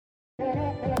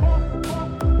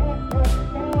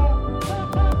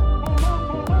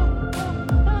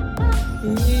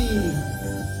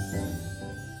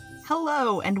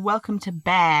Hello and welcome to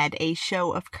Bad, a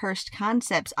show of cursed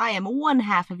concepts. I am one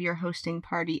half of your hosting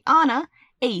party, Anna,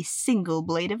 a single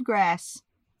blade of grass.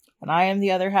 And I am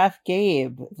the other half,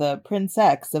 Gabe, the Prince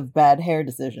X of bad hair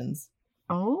decisions.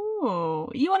 Oh,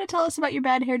 you want to tell us about your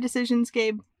bad hair decisions,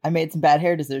 Gabe? I made some bad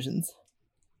hair decisions.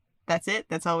 That's it?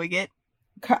 That's all we get?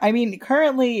 I mean,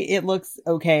 currently it looks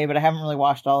okay, but I haven't really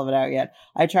washed all of it out yet.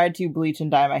 I tried to bleach and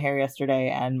dye my hair yesterday,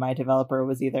 and my developer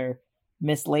was either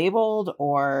mislabeled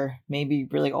or maybe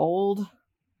really old.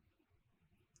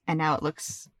 And now it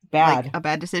looks bad. Like a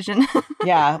bad decision.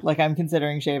 Yeah, like I'm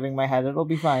considering shaving my head. It'll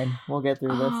be fine. We'll get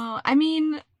through this. I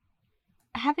mean,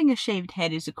 having a shaved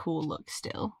head is a cool look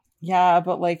still. Yeah,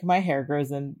 but like my hair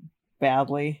grows in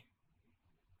badly.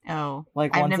 Oh,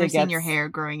 like I've never seen your hair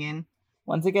growing in.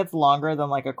 Once it gets longer than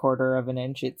like a quarter of an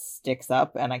inch, it sticks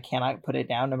up and I cannot put it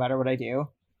down no matter what I do.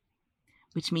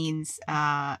 Which means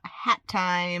hat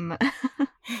time.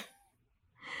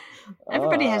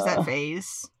 Everybody has that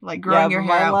phase. Like growing your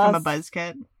hair out from a buzz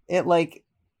cut. It's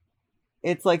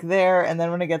like there, and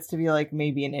then when it gets to be like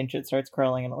maybe an inch, it starts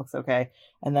curling and it looks okay.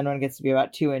 And then when it gets to be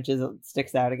about 2 inches, it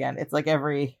sticks out again. It's like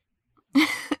every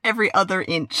other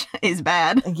inch is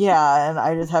bad. Yeah, and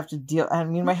I just have to deal. I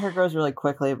mean, my hair grows really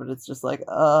quickly, but it's just like,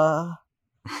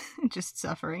 just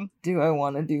suffering. Do I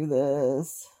want to do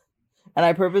this? And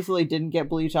I purposely didn't get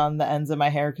bleach on the ends of my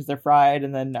hair because they're fried,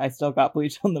 and then I still got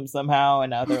bleach on them somehow, and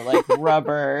now they're like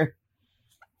rubber.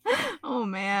 Oh,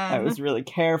 man. I was really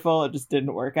careful. It just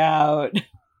didn't work out.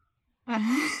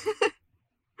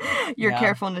 Your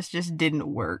carefulness just didn't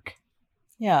work.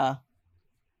 Yeah.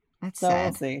 That's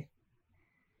sad. We'll see.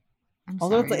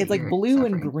 Although it's like blue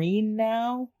suffering. And green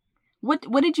now. What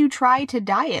did you try to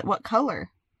dye it? What color?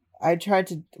 I tried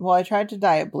to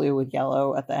dye it blue with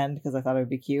yellow at the end because I thought it would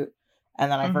be cute. And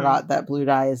then I forgot that blue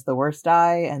dye is the worst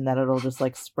dye and that it'll just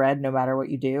like spread no matter what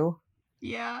you do.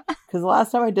 Yeah. Because the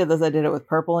last time I did this, I did it with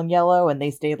purple and yellow and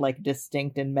they stayed like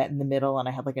distinct and met in the middle and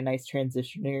I had like a nice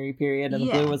transitionary period and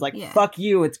the blue was like, fuck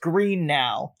you, it's green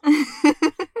now.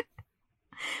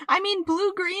 I mean,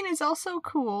 blue-green is also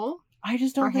cool. I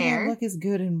just don't think I look as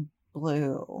good in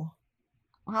blue.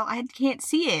 Well, I can't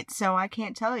see it, so I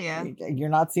can't tell you. You're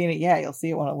not seeing it yet. You'll see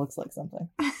it when it looks like something.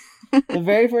 The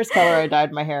very first color I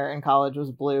dyed my hair in college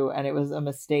was blue, and it was a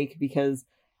mistake because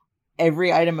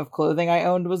every item of clothing I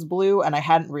owned was blue, and I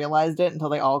hadn't realized it until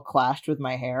they all clashed with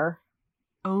my hair.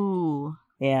 Oh.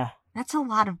 Yeah. That's a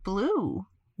lot of blue.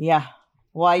 Yeah.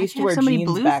 Well, I used to wear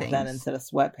jeans back then instead of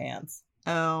sweatpants.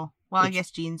 Oh. Well, I guess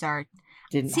jeans are...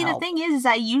 Didn't See, help. The thing is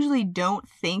I usually don't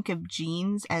think of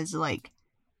jeans as, like,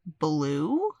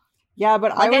 blue. Yeah,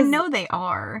 but I know they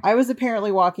are. I was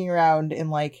apparently walking around in,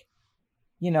 like,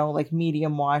 you know, like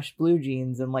medium wash blue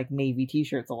jeans and like navy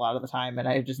t-shirts a lot of the time, and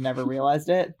I just never realized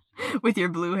it. With your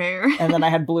blue hair. And then I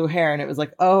had blue hair and it was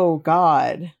like, oh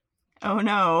god. Oh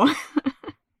no.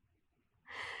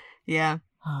 Yeah.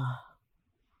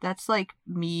 That's like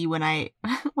me when I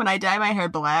dye my hair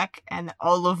black and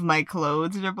all of my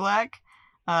clothes are black.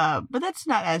 But that's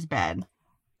not as bad.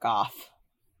 Goth.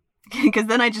 Because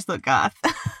then I just look goth.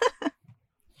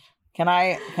 Can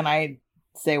I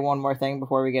say one more thing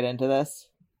before we get into this?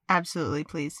 Absolutely,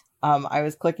 please. I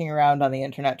was clicking around on the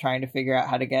internet trying to figure out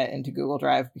how to get into Google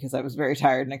Drive because I was very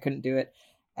tired and I couldn't do it.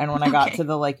 And when I got to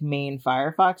the like main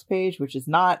Firefox page, which is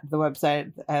not the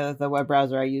website, the web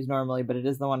browser I use normally, but it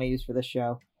is the one I use for this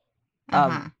show.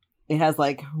 It has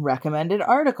like recommended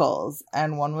articles,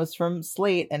 and one was from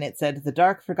Slate, and it said The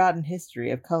Dark Forgotten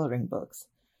History of Coloring Books.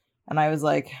 And I was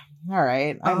like, all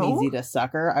right, I'm easy to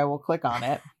sucker. I will click on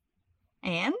it.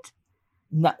 And?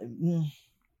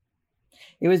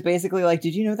 It was basically like,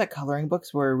 did you know that coloring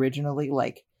books were originally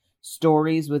like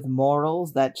stories with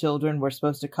morals that children were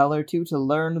supposed to color to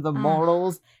learn the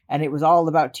morals? And it was all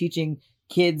about teaching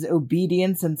kids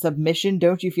obedience and submission.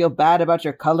 Don't you feel bad about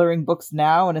your coloring books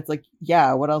now? And it's like,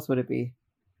 yeah, what else would it be?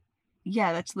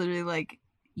 Yeah, that's literally like,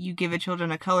 you give a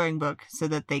children a coloring book so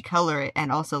that they color it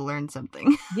and also learn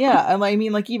something. Yeah, and I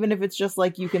mean, like, even if it's just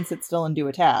like you can sit still and do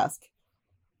a task.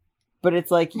 But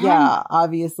it's like, yeah,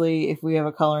 obviously, if we have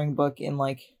a coloring book in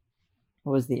like,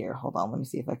 what was the year? Hold on, let me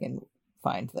see if I can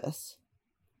find this.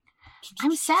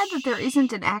 I'm sad that there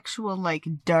isn't an actual, like,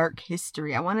 dark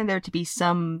history. I wanted there to be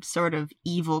some sort of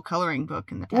evil coloring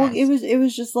book in the past. Well, it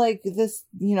was just like this,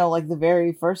 you know, like the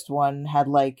very first one had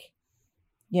like,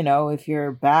 you know, if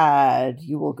you're bad,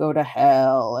 you will go to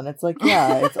hell. And it's like,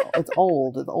 yeah, it's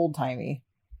old. It's old-timey.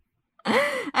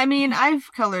 I mean,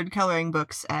 I've colored coloring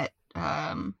books at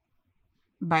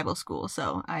Bible school,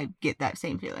 so I get that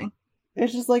same feeling.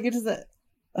 It's just like, it doesn't.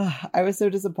 I was so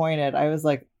disappointed. I was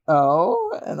like,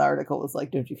 oh, and the article was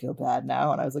like, don't you feel bad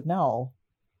now? And I was like, no.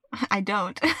 I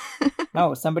don't.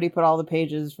 No, somebody put all the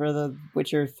pages for the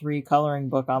Witcher 3 coloring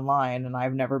book online, and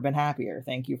I've never been happier.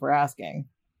 Thank you for asking.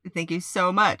 Thank you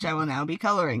so much. I will now be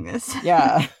coloring this.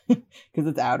 Yeah, because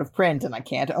it's out of print and I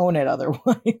can't own it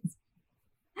otherwise.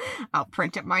 I'll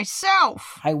print it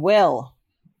myself. I will.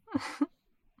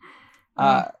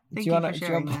 Thank you for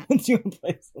sharing that. Do you want to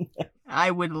play something?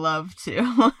 I would love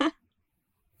to.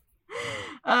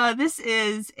 This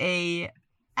is a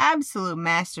absolute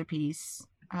masterpiece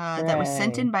that was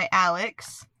sent in by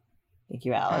Alex. Thank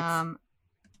you, Alex.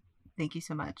 Thank you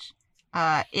so much.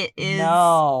 It is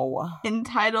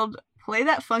entitled Play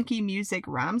That Funky Music,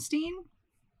 Rammstein.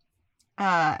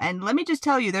 And let me just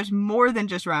tell you, there's more than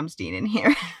just Rammstein in here.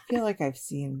 I feel like I've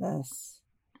seen this.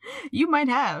 You might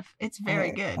have. It's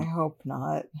very good. I hope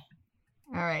not.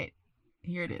 All right.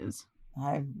 Here it is.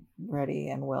 I'm ready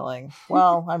and willing.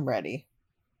 Well, I'm ready.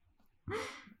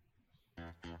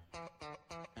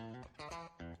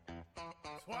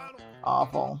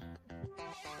 Awful.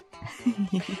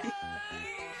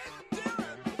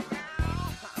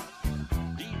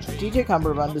 DJ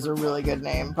Cumberbund is a really good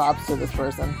name. Props to this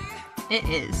person. It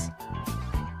is.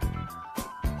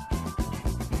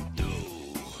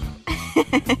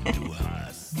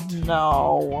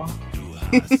 No.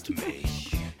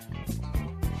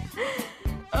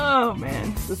 Oh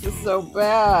man, this is so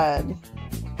bad.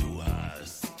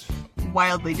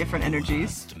 Wildly different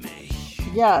energies.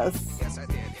 Yes.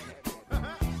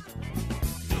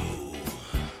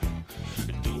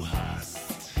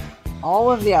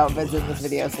 All of the outfits in this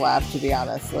video slap, to be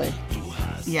honestly.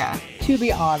 Yeah. To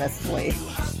be honestly.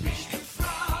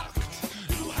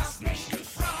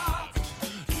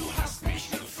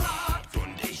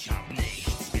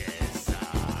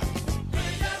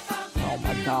 Oh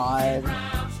my god.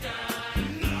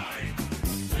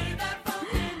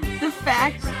 The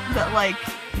fact that, like,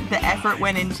 the effort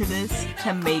went into this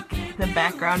to make the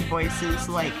background voices,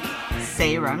 like,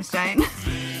 say Rammstein.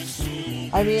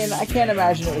 I mean, I can't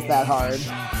imagine it was that hard.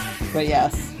 But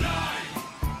yes.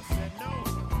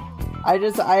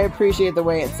 I appreciate the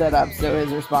way it's set up, so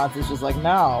his response is just like,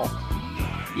 no.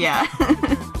 Yeah.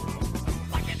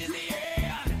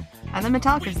 And then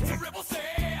Metallica's there.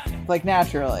 Like,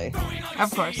 naturally.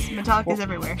 Of course. Metallica's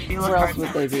everywhere. If you look where hard else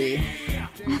would they be?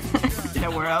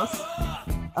 Nowhere else.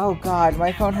 Oh god,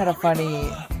 my phone had a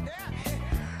funny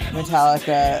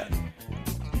Metallica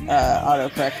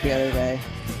autocorrect the other day.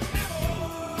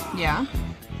 Yeah?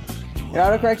 It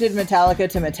autocorrected Metallica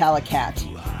to Metallicat,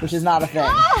 which is not a thing.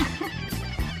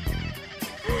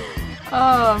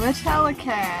 Oh,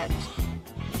 Metallicat.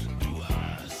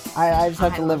 I just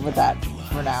have to live with that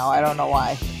for now. I don't know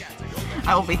why.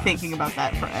 I will be thinking about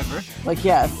that forever. Like,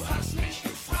 yes.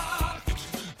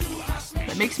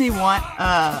 It makes me want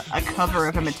a cover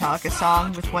of a Metallica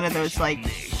song with one of those, like,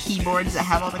 keyboards that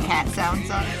have all the cat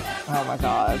sounds on it. Oh my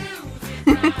god.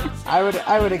 I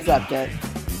would accept it.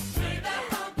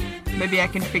 Maybe I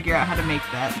can figure out how to make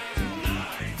that.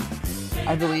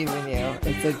 I believe in you.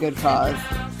 It's a good cause.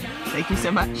 Thank you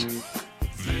so much.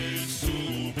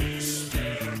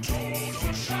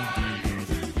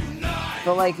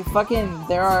 But, like, fucking,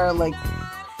 there are, like,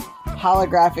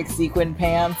 holographic sequin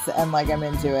pants, and, like, I'm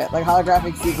into it. Like,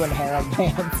 holographic sequin harem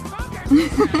pants.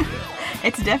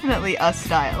 It's definitely a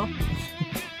style.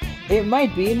 It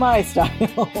might be my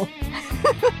style.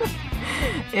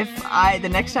 If the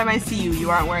next time I see you, you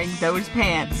aren't wearing those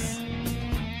pants.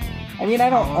 I mean, I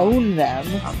don't own them.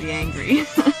 I'll be angry.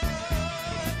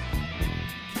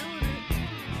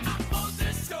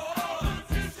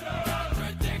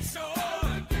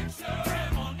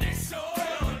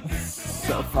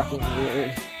 So fucking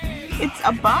weird. It's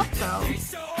a bop, though.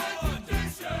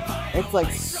 It's like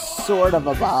sort of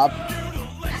a bop.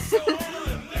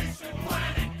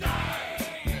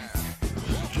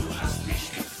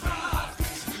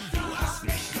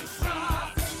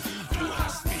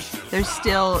 There's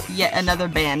still yet another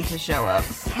band to show up.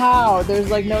 How? There's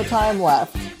like no time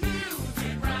left.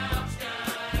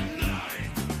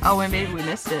 Oh, and maybe we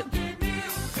missed it.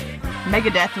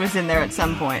 Megadeth was in there at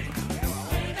some point.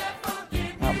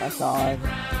 Oh my god.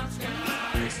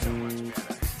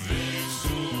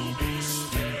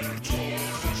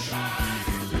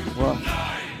 Whoa.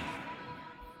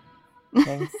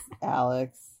 Thanks,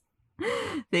 Alex.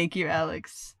 Thank you,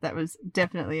 Alex. That was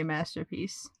definitely a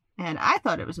masterpiece. And I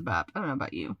thought it was a bop. I don't know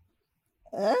about you.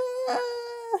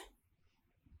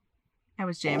 I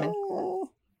was jamming.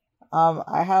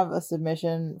 I have a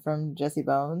submission from Jesse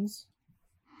Bones.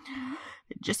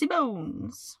 Jesse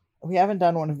Bones. We haven't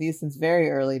done one of these since very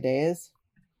early days.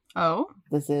 Oh?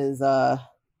 This is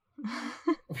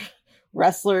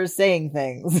wrestlers saying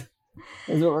things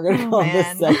is what we're going to call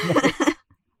this segment.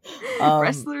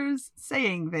 Wrestlers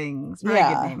saying things. Very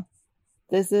good name.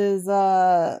 This is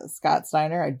Scott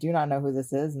Steiner. I do not know who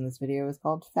this is, and this video is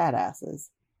called Fat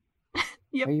Asses.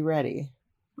 Yep. Are you ready?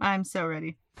 I'm so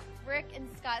ready. Rick and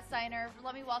Scott Steiner,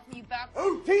 let me welcome you back.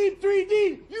 Oh, Team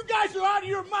 3D, you guys are out of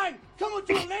your mind. Coming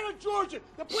to Atlanta, Georgia.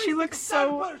 The place she looks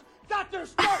so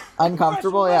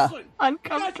uncomfortable. Yeah,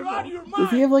 uncomfortable.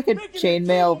 Does he have like a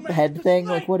chainmail head thing?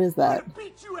 Like, what is that?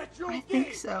 I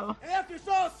think so. And after it's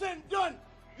all said and done,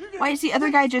 why is the other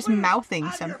guy just mouthing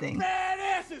something? Fat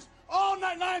asses all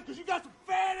night long because you got some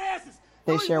fat asses.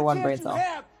 They share one brain cell.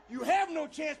 You have no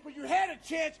chance, but you had a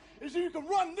chance. Is you can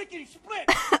run lickety split.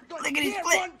 Lickety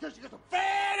split. Run because you got some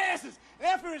fat asses. And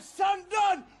after it's done,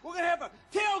 we're gonna have a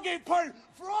tailgate party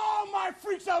for all my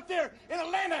freaks out there in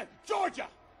Atlanta, Georgia.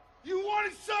 You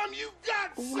wanted some, you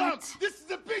got some. This is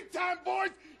the big time,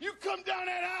 boys. You come down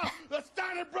that aisle. The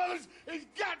Steiner brothers has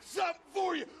got something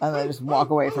for you. And they just walk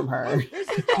away from her. It's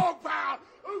a dog pound.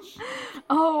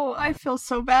 Oh, I feel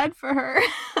so bad for her.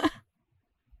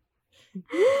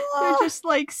 They're just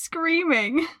like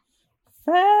screaming.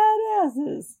 Fat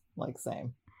asses. Like,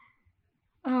 same.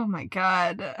 Oh my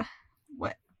god.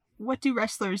 What do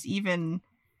wrestlers even...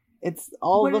 It's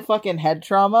all the fucking head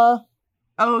trauma.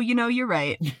 Oh, you're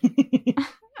right.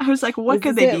 I was like, what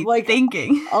could they be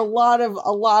thinking? A lot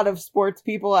of sports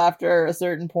people after a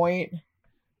certain point,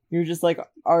 you're just like,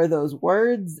 are those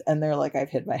words? And they're like, I've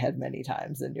hit my head many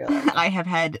times. And you're like, I have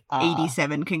had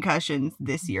 87 concussions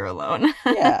this year alone.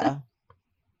 Yeah.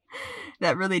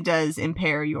 That really does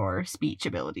impair your speech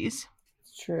abilities.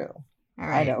 It's true. All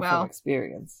right. I know from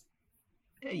experience.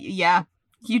 Yeah,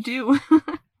 you do.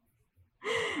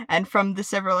 And from the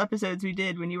several episodes we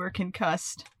did when you were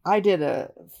concussed. I did a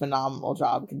phenomenal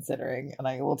job considering, and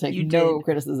I will take no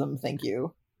criticism. Thank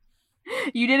you.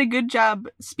 You did a good job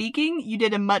speaking. You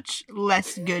did a much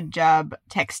less good job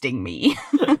texting me.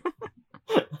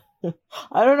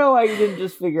 I don't know why you didn't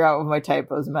just figure out what my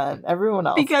typos meant. Everyone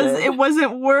else because did. It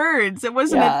wasn't words. It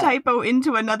wasn't a typo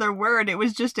into another word. It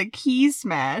was just a key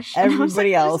smash.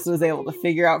 Everybody else was able to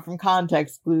figure out from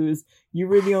context clues. You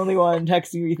were the only one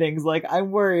texting me things like, I'm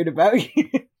worried about you.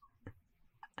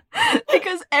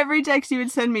 Because every text you would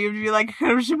send me would be like,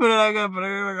 there would be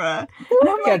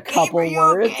a couple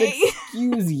words. Okay?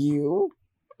 Excuse you.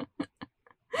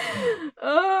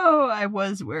 Oh, I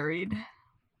was worried.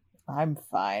 I'm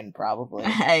fine, probably.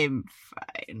 I'm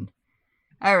fine.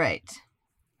 All right.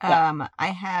 Yeah. I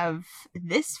have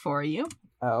this for you.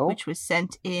 Oh. Which was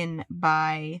sent in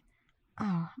by...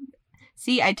 Oh.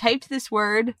 See, I typed this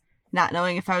word, not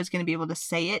knowing if I was going to be able to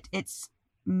say it. It's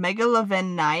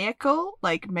megalovaniacal,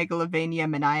 like megalovania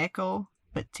maniacal,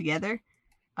 but together.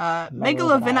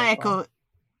 Megalovaniacal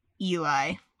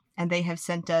Eli. And they have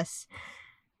sent us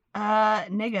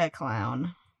Nega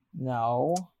Clown.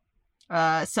 No.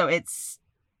 So it's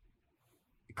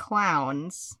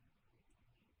clowns.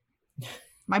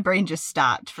 My brain just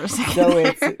stopped for a second. So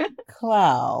it's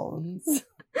clowns.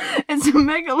 It's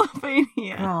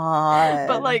Megalovania. God.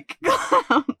 But like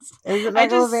clowns. Is it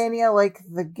Megalovania like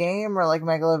the game or like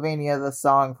Megalovania the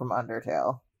song from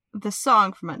Undertale? The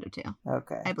song from Undertale.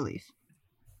 Okay. I believe.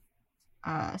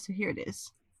 So here it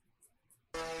is.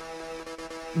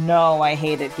 No, I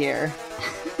hate it here.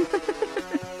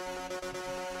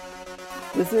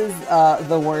 This is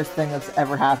the worst thing that's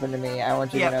ever happened to me. I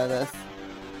want you to know this.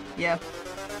 Yep.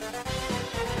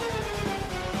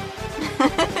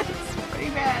 It's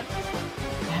pretty bad.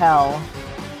 Hell.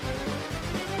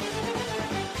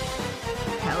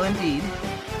 Hell indeed.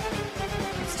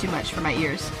 It's too much for my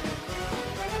ears.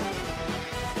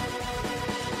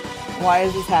 Why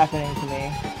is this happening to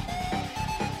me?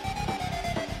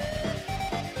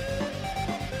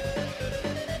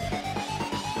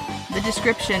 The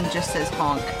description just says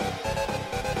honk.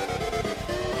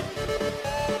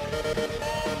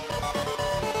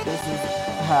 This is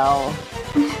hell.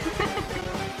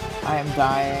 I am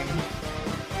dying.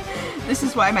 This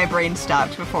is why my brain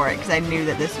stopped before it, because I knew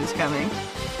that this was coming.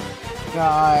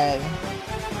 God.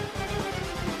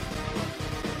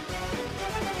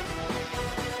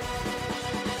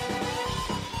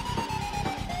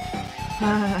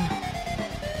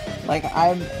 Like,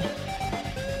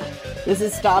 this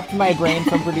has stopped my brain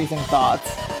from producing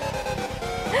thoughts.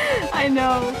 I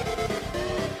know.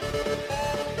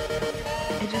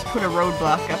 I just put a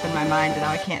roadblock up in my mind and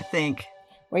now I can't think.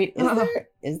 Wait, is there a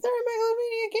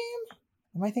Megalovania game?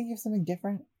 Am I thinking of something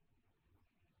different?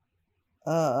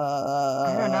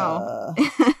 I don't know.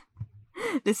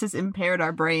 This has impaired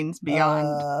our brains beyond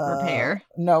repair.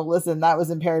 No, listen, that was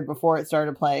impaired before it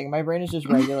started playing. My brain is just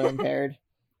regular impaired.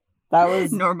 That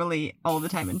was normally all the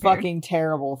time impaired. Fucking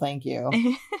terrible, thank you.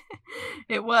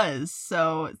 It was.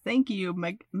 So, thank you,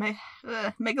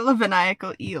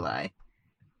 megalomaniacal Eli.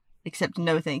 Except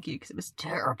no thank you, because it was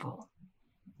terrible.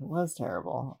 It was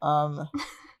terrible.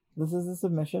 This is a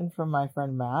submission from my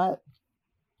friend Matt.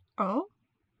 Oh?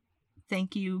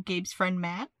 Thank you, Gabe's friend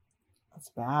Matt?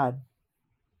 That's bad.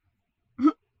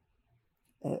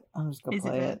 I'm just gonna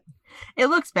play it. It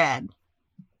looks bad.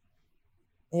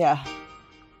 Yeah.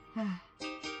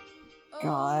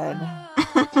 God.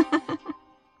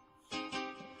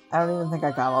 I don't even think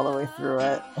I got all the way through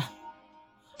it.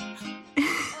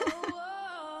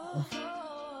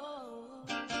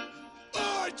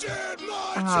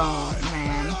 Oh,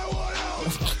 man.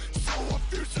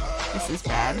 This is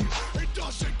bad.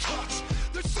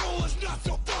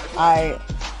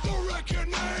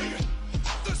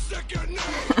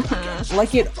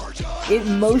 Like it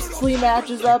mostly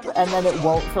matches up and then it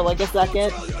won't for like a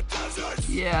second.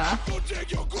 Yeah.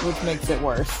 Which makes it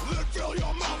worse.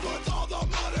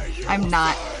 I'm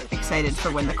not excited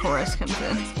for when the chorus comes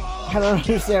in. I don't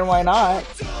understand why not.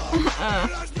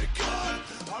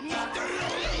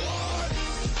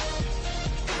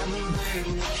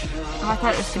 Oh, I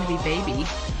thought it was going to be Baby.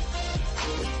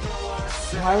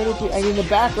 Why would it be? I mean, the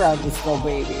background is still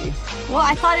Baby. Well,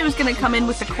 I thought it was going to come in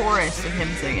with the chorus of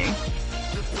him singing.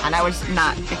 And I was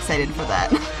not excited for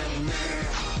that.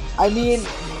 I mean,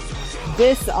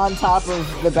 this on top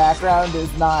of the background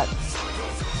is not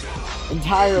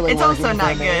entirely. It's also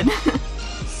not good.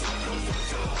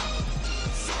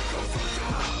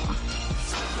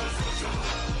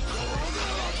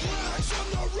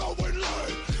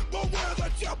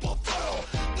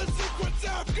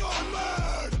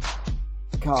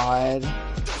 God.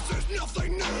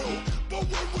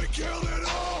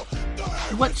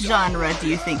 What genre do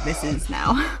you think this is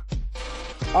now?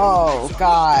 Oh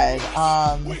God.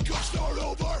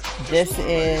 This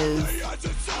is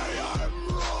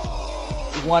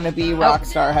wannabe rock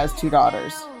star has 2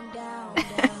 daughters.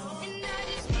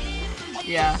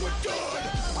 Yeah.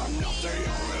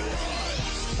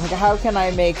 Like, how can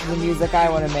I make the music I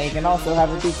want to make and also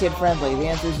have it be kid friendly? The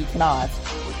answer is you cannot.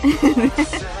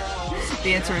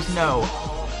 The answer is no.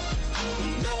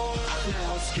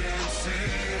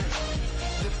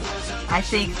 I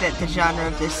think that the genre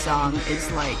of this song is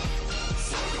like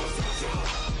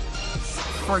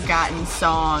forgotten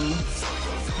song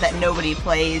that nobody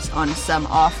plays on some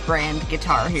off-brand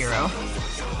Guitar Hero.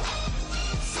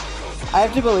 I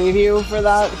have to believe you for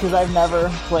that because I've never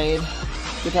played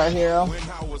Guitar Hero.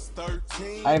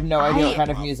 I have no idea what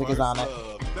kind of music is on it.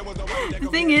 The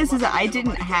thing is that I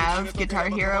didn't have Guitar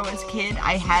Hero as a kid.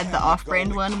 I had the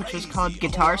off-brand one, which was called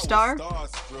Guitar Star. Oh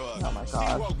my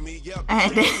god.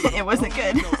 And it wasn't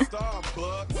good.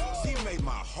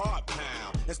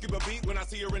 Is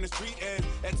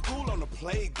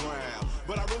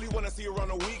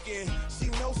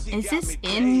this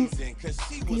in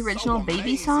the original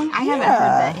Baby song? I haven't heard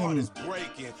that in eons.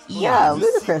 Yeah,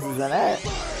 Ludacris is in it.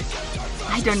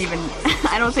 I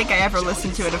don't think I ever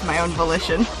listened to it of my own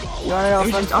volition. You want to know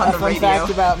a fun fact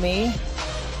about me?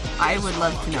 I would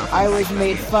love to know. I was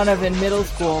made fun of in middle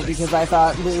school because I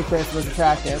thought Ludacris was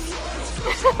attractive.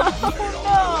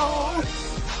 Oh no!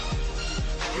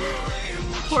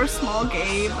 Poor small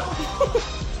Gabe.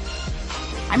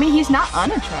 I mean, he's not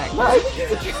unattractive. No, I think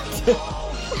he's attractive.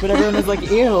 But everyone was like,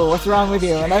 ew, what's wrong with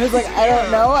you? And I was like, I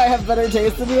don't know, I have better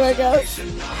taste than you, I guess.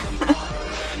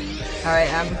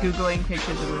 Alright, I'm Googling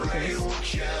pictures of Ludacris.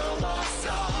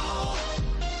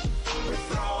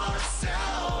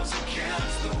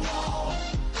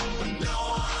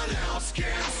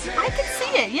 I can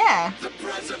see it, yeah.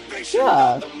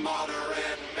 Yeah.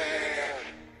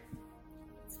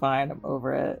 It's fine, I'm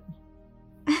over it.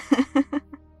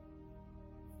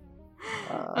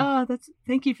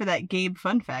 Thank you for that Gabe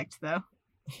fun fact, though.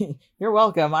 You're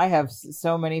welcome. I have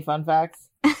so many fun facts.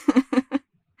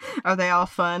 Are they all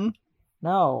fun?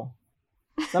 No.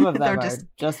 Some of them are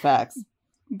just facts.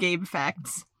 Gabe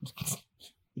facts.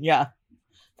 Yeah.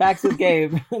 Facts with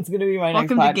Gabe. It's going to be my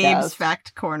next podcast. Welcome to Gabe's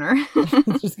Fact Corner.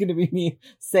 It's just going to be me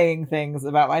saying things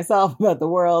about myself, about the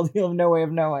world. You'll have no way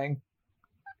of knowing.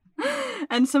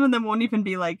 And some of them won't even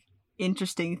be, like,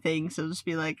 interesting things. It'll just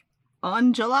be like,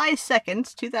 on July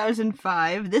 2nd,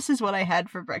 2005, this is what I had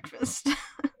for breakfast.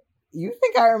 You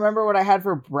think I remember what I had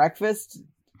for breakfast?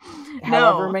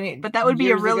 No, but that would be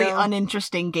a really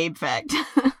uninteresting Gabe fact.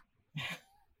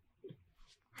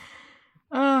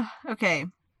 Okay.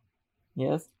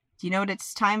 Yes? Do you know what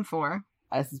it's time for?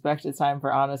 I suspect it's time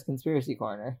for Honest Conspiracy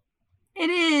Corner. It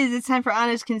is. It's time for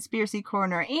Anna's Conspiracy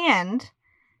Corner. And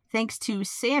thanks to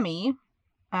Sammy,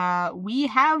 we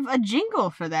have a jingle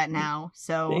for that now.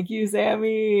 So thank you,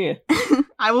 Sammy.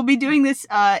 I will be doing this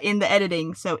in the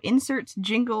editing. So insert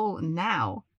jingle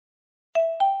now.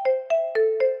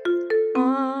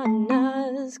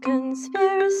 Anna's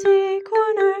Conspiracy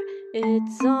Corner.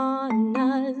 It's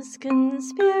Anna's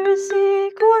Conspiracy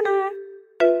Corner.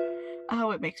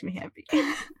 Oh, it makes me happy.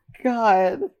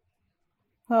 God.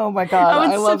 Oh my God. Oh,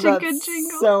 it's I love such a that good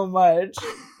jingle. so much.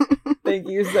 Thank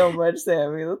you so much,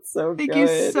 Sammy. That's so Thank good.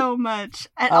 you so much.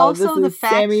 And also this the is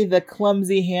fact... Sammy the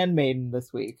Clumsy Handmaiden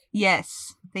this week.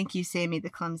 Yes. Thank you, Sammy the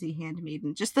Clumsy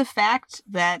Handmaiden. Just the fact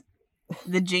that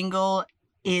the jingle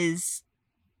is...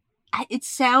 It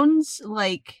sounds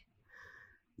like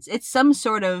it's some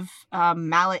sort of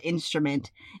mallet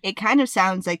instrument. It kind of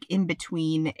sounds like in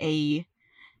between a...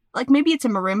 Like maybe it's a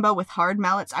marimba with hard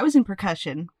mallets. I was in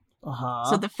percussion. Uh-huh.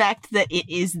 So the fact that it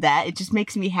is that, it just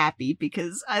makes me happy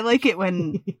because I like it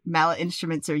when mallet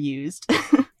instruments are used.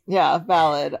 Yeah,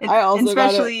 valid. I also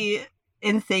especially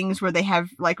in things where they have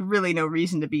like really no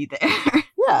reason to be there.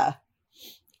 Yeah.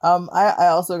 I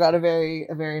also got a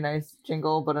very nice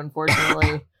jingle, but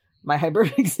unfortunately my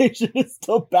hyperfixation is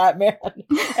still Batman.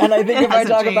 And I think if I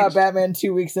talk about Batman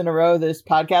 2 weeks in a row, this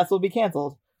podcast will be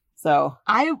canceled. So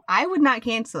I would not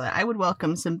cancel it. I would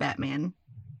welcome some Batman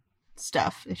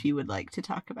stuff if you would like to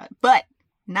talk about it. But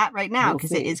not right now,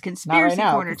 because it is Conspiracy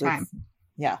Corner time.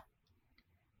 Yeah.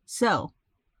 So,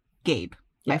 Gabe,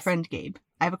 my Yes. friend Gabe,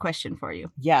 I have a question for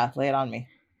you. Yeah, lay it on me.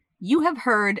 You have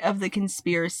heard of the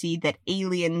conspiracy that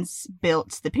aliens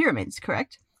built the pyramids,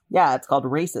 correct? Yeah, it's called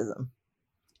racism.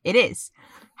 It is.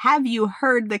 Have you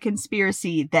heard the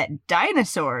conspiracy that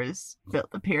dinosaurs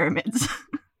built the pyramids?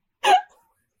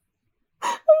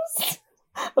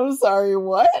 I'm sorry,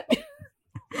 what?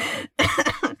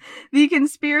 The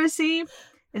conspiracy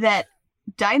that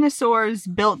dinosaurs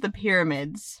built the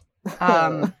pyramids.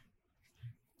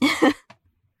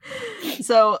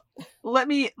 So let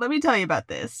me tell you about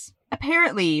this.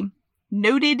 Apparently,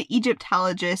 noted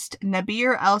Egyptologist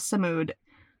Nabir al-Samud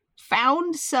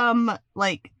found some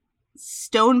like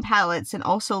stone pallets and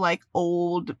also like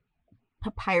old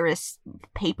papyrus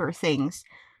paper things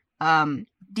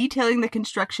detailing the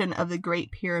construction of the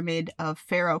Great Pyramid of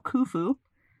Pharaoh Khufu,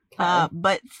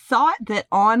 but thought that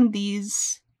on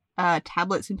these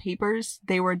tablets and papers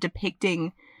they were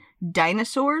depicting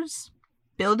dinosaurs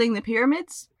building the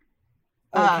pyramids.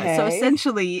 So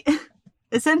essentially,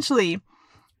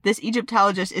 this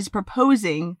Egyptologist is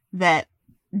proposing that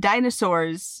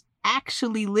dinosaurs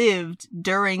actually lived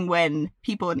during when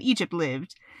people in Egypt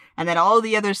lived, and that all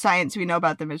the other science we know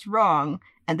about them is wrong,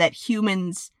 and that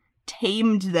humans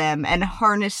tamed them and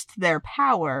harnessed their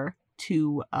power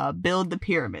to build the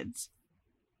pyramids.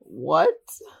 What?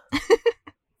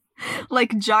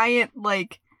 Like giant,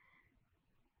 like,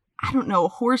 I don't know,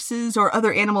 horses or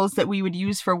other animals that we would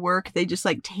use for work. They just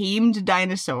like tamed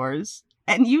dinosaurs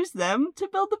and used them to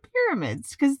build the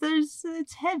pyramids because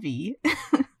it's heavy.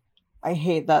 I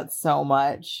hate that so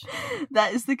much.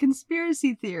 That is the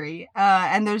conspiracy theory.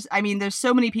 And there's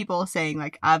so many people saying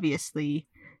like, obviously,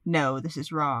 no, this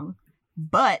is wrong.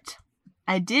 But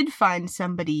I did find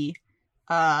somebody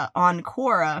on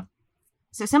Quora.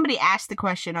 So somebody asked the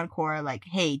question on Quora, like,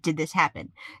 hey, did this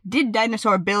happen? Did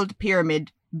dinosaur built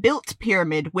pyramid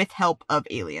with help of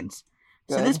aliens?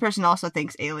 Good. So this person also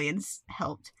thinks aliens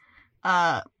helped.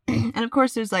 And of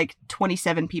course there's like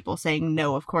 27 people saying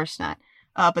no, of course not.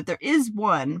 But there is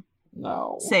one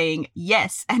saying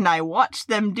yes, and I watched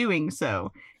them doing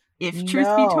so. If truth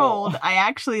be told, I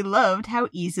actually loved how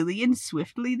easily and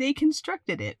swiftly they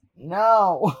constructed it.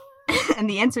 No. And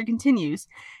the answer continues.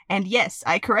 And yes,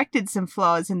 I corrected some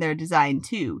flaws in their design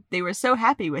too. They were so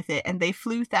happy with it, and they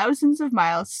flew thousands of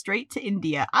miles straight to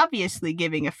India, obviously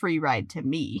giving a free ride to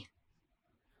me.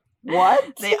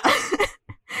 What?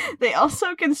 They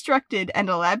also constructed and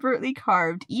elaborately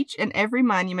carved each and every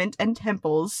monument and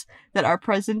temples that are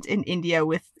present in India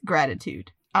with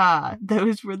gratitude. Ah,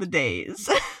 those were the days.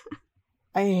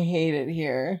 I hate it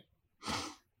here.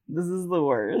 This is the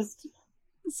worst.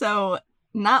 So,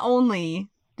 not only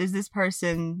does this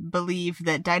person believe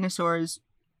that dinosaurs,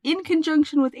 in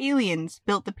conjunction with aliens,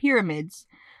 built the pyramids,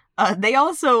 they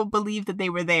also believe that they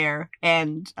were there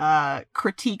and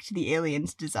critiqued the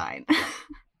aliens' design.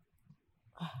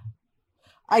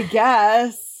 I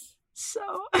guess. So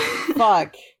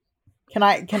fuck. Can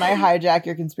I hijack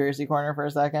your conspiracy corner for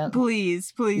a second?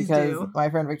 Please because do. My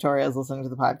friend Victoria is listening to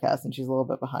the podcast and she's a little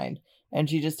bit behind. And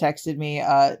she just texted me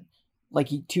like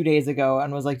 2 days ago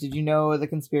and was like, did you know the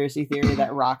conspiracy theory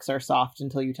that rocks are soft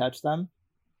until you touch them?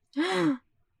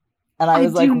 And I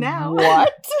was like, now.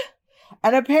 What?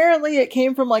 And apparently it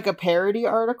came from like a parody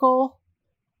article.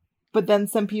 But then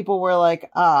some people were like,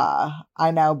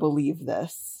 I now believe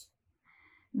this.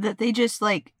 That they just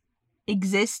like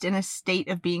exist in a state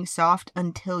of being soft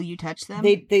until you touch them?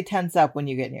 They tense up when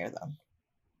you get near them.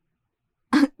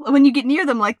 When you get near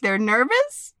them, like they're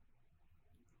nervous?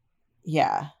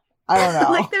 Yeah. I don't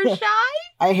know. Like they're shy?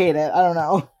 I hate it. I don't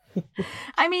know.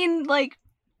 I mean, like,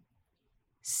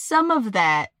 some of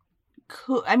that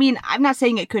could... I mean, I'm not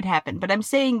saying it could happen, but I'm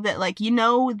saying that, like, you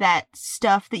know that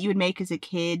stuff that you would make as a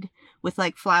kid with,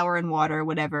 like, flour and water or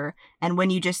whatever, and when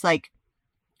you just, like,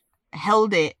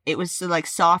 held it, it was, so, like,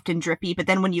 soft and drippy, but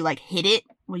then when you, like, hit it,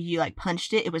 when you, like,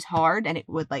 punched it, it was hard and it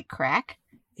would, like, crack.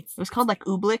 It was called, like,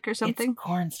 oobleck or something. It's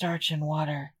cornstarch and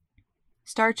water.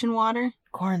 Starch and water?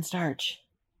 Cornstarch.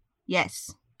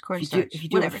 Yes. Cornstarch. If you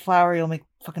do it with flour, you'll make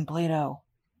fucking Play-Doh.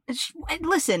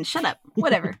 Listen, shut up.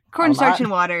 Whatever. Cornstarch and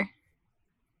water.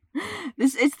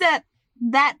 It's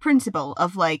that principle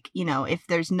of, like, you know, if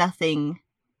there's nothing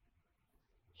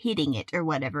hitting it or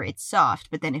whatever, it's soft,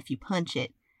 but then if you punch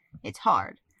it, it's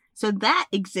hard. So that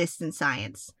exists in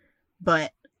science.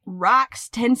 But rocks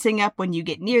tensing up when you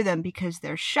get near them because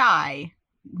they're shy,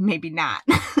 maybe not.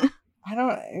 I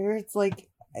don't...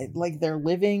 It's like they're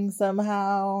living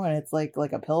somehow, and it's like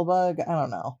a pill bug. I don't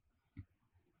know.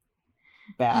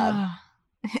 Bad.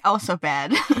 Also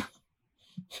bad.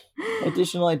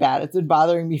 Additionally bad. It's been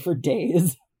bothering me for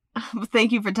days.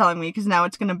 Thank you for telling me, because now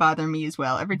it's going to bother me as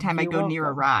well. Every time I go welcome. near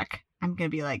a rock, I'm going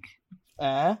to be like,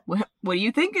 what are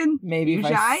you thinking? Maybe if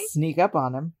shy? I sneak up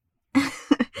on him.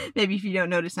 Maybe if you don't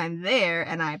notice I'm there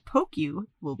and I poke you,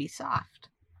 we'll be soft.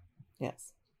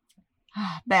 Yes.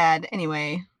 Bad.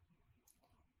 Anyway.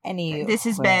 This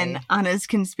has been Anna's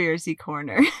Conspiracy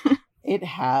Corner. It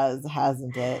has,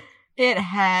 hasn't it? It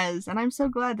has, and I'm so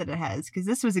glad that it has, because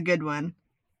this was a good one.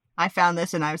 I found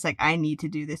this and I was like, I need to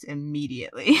do this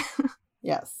immediately.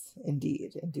 Yes,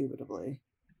 indeed, indubitably.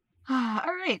 All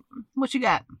right, what you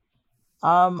got?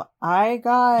 I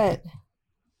got...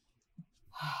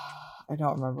 I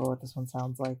don't remember what this one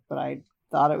sounds like, but I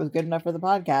thought it was good enough for the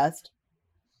podcast.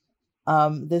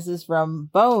 This is from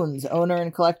Bones, owner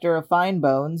and collector of fine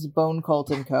bones, Bone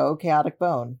Cult & Co., Chaotic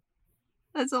Bone.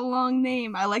 That's a long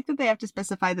name. I like that they have to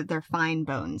specify that they're fine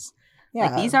bones. Yeah.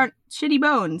 Like, these aren't shitty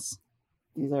bones.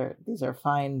 These are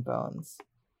fine bones.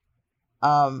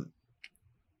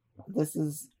 This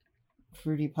is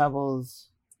Fruity Pebbles.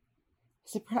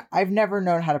 I've never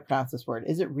known how to pronounce this word.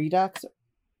 Is it Redux?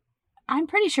 I'm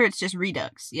pretty sure it's just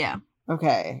Redux, yeah.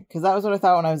 Okay, because that was what I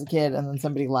thought when I was a kid, and then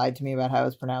somebody lied to me about how it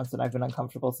was pronounced, and I've been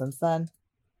uncomfortable since then.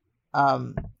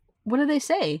 What did they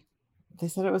say? They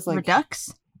said it was like...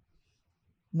 Redux?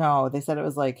 No, they said it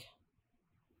was like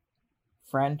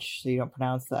French, so you don't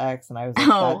pronounce the X, and I was like,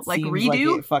 that like seems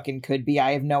redo? Like it fucking could be.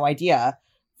 I have no idea.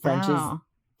 French is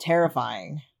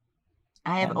terrifying.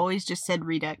 I have always just said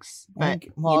Redux, but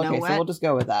you know okay, what? So we'll just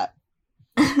go with that.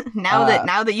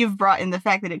 now that you've brought in the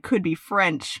fact that it could be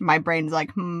French, my brain's like,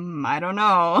 I don't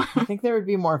know. I think there would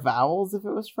be more vowels if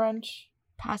it was French.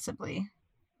 Possibly.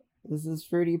 This is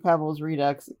Fruity Pebbles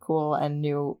Redux, Cool and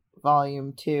New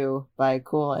Volume 2 by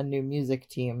Cool and New Music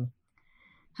Team.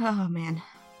 Oh, man.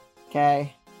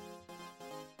 Okay.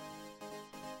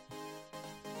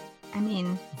 I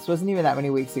mean... This wasn't even that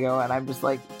many weeks ago, and I'm just,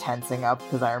 like, tensing up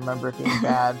because I remember it being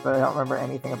bad, but I don't remember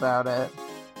anything about it.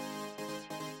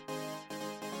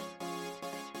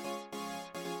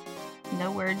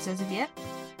 No words as of yet.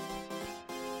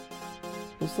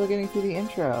 We're still getting through the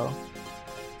intro.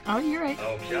 Oh, you're right.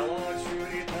 Oh, Kellogg's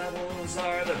Fruity Pebbles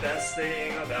are the best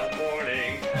thing about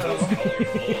morning. Those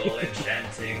colorful,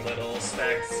 enchanting little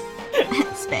specks.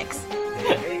 Specks.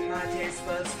 They make my taste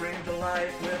buds spring to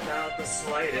life without the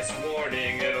slightest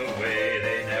warning in a way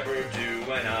they never do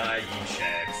when I eat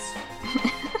Chex.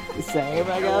 The same,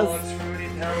 I Kellogg's guess. Fruity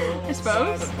Pebbles I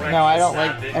suppose. are the No, I don't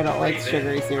breakfast like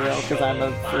sugary cereal because I'm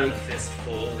a freak.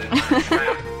 Fistful in my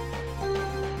trap.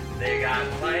 They got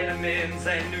vitamins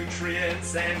and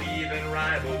nutrients and even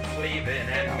riboflavin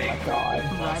and Oh make my god.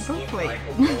 puffs look Riboflavin. like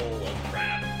a bowl of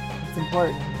crap. It's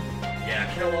important.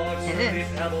 Yeah, Kellogg's It Fruity is.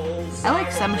 Pebbles. I like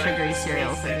are some a sugary breakfast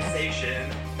cereals, I guess.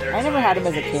 sensation. They're I never had them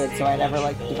as a tiny, kid, so I never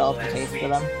like tasty, developed a full, taste and for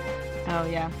them. Oh,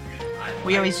 yeah. sweet.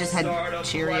 We always just had Start a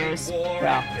Cheerios. bloody war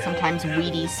Yeah. and Sometimes build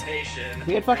Wheaties. anticipation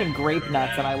We had fucking for grape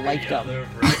nuts, and I liked them. every other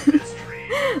breakfast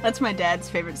treat. That's my dad's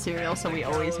favorite cereal, so we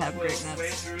always have grape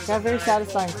nuts. It's got a very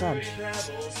satisfying crunch.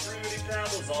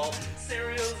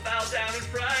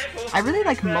 I really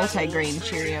like multi-grain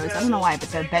Cheerios. I don't know why, but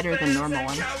they're better than normal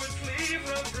ones.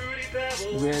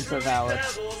 Weird but valid.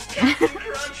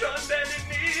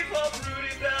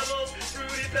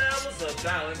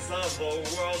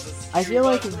 I feel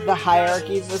like the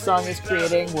hierarchy the song is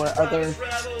creating, where other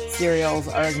cereals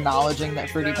are acknowledging that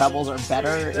Fruity Pebbles are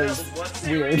better, is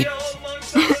weird.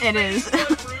 It is.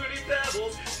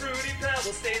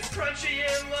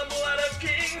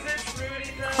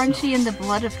 Crunchy in the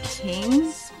blood of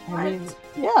kings? I mean,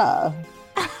 yeah.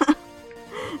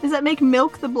 Does that make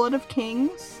milk the blood of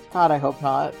kings? God, I hope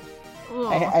not.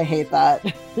 I hate that.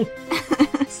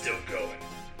 Still going.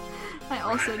 I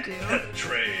also do.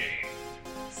 Train.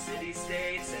 City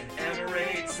states and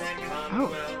emirates and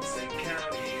commonwealths and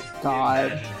counties.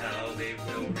 God. Imagine how they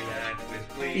will react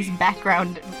with glee. These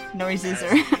background noises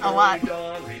are a lot.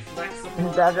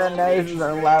 Background noises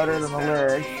are louder than the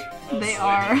lyrics. They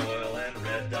are.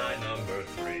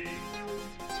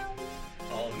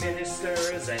 All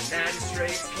ministers and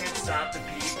magistrates can't stop the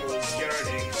people's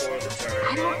yearning for the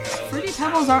turning. Fruity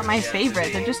Pebbles aren't my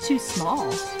favorite. They're just too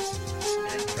small.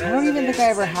 I don't even think I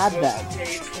ever had them.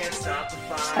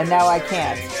 And now I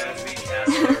can't.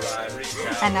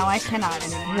 And now I cannot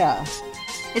anymore. Yeah.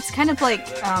 It's kind of like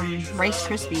Rice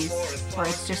Krispies, where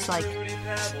it's just like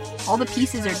all the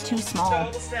pieces are too small.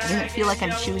 It doesn't feel like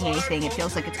I'm chewing anything. It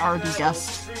feels like it's already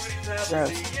dust.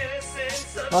 Gross.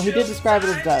 Well, he did describe it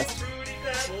as dust.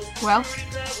 Well,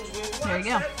 there you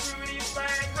go.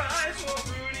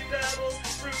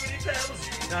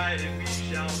 United we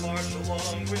shall march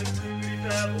along with Fruity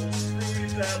Pebbles,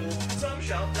 Fruity Pebbles. Some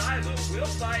shall die, but we'll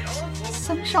fight on for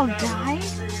Some shall die?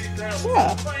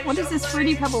 Yeah. What is this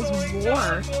Fruity Pebbles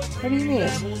war? What do you mean?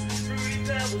 Fruity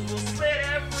Pebbles will slit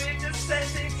every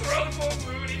dissenting throat for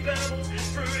Fruity Pebbles.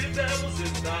 Fruity Pebbles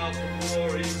is not the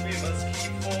glory we must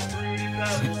keep for Fruity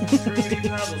Pebbles. Fruity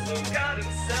Pebbles, oh God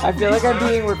himself. I feel like I'm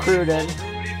being recruited.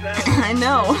 I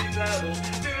know. Fruity Pebbles,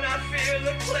 do not fear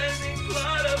the cleansing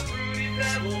flood of Fruity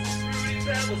Pebbles. Fruity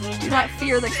Pebbles, oh Do not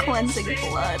fear the cleansing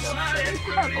blood of Fruity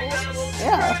Pebbles.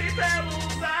 Yeah.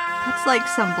 That's like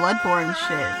some Bloodborne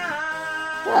shit.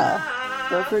 Yeah.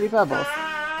 They're Fruity Pebbles.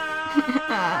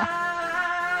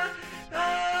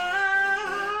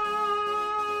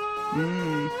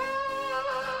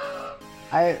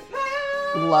 I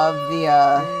love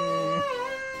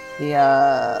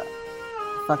the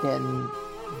fucking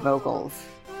vocals.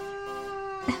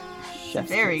 Chef's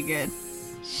Very kiss.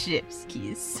 good. Chef's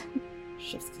kiss.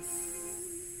 Chef's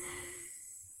kiss.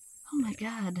 Oh my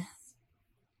god.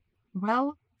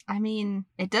 Well, I mean,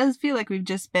 it does feel like we've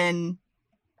just been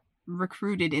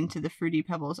recruited into the Fruity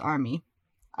Pebbles army.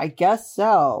 I guess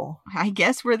so. I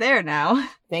guess we're there now.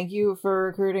 Thank you for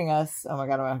recruiting us. Oh my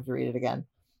god, I'm gonna have to read it again.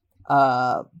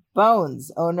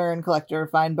 Bones, owner and collector of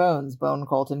fine bones. Bone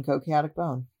Colton, co-chaotic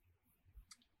bone.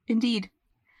 Indeed.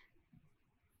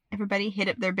 Everybody hit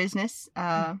up their business.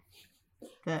 For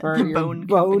The your bone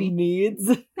bone company. needs.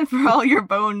 For all your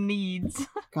bone needs.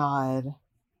 God.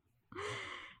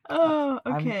 Oh,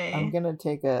 okay. I'm gonna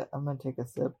take a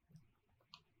sip.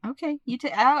 Okay,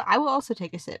 I will also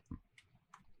take a sip.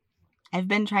 I've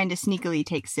been trying to sneakily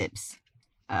take sips,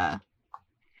 but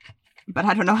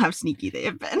I don't know how sneaky they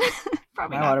have been.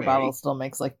 Probably My not water very. bottle still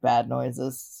makes like bad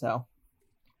noises, so.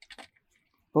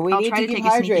 But we I'll need try to to keep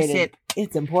take a sneaky hydrated. sip.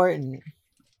 It's important.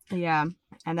 Yeah,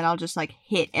 and then I'll just like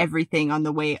hit everything on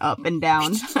the way up and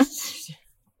down.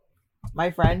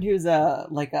 My friend who's a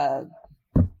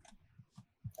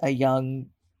young,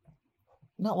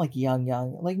 not like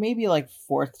young, like maybe like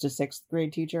 4th to 6th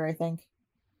grade teacher, I think.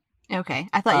 Okay,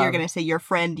 I thought you were gonna say your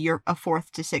friend, you're a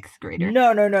 4th to 6th grader.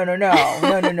 No.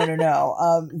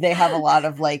 They have a lot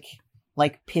of like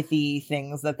pithy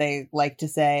things that they like to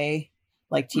say,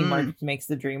 like teamwork makes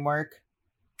the dream work.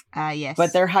 Yes.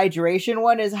 But their hydration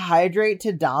one is hydrate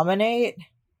to dominate,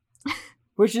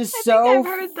 which is I so think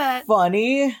I've heard that.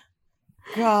 funny.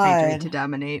 God, Hydrate to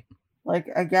dominate. like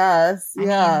I guess,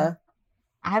 yeah.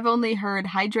 I've only heard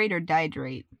hydrate or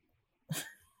dihydrate,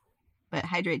 but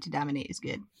hydrate to dominate is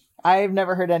good. I've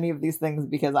never heard any of these things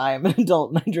because I am an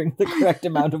adult and I drink the correct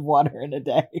amount of water in a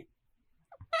day.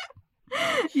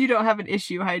 You don't have an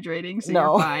issue hydrating, so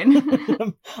No. you're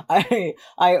fine.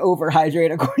 I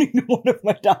overhydrate according to one of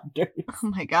my doctors. Oh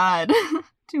my god.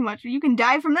 Too much. You can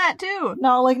die from that too.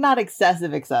 No, like not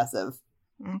excessive.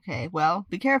 Okay, well,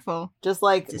 be careful. Just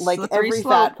like It's a slippery every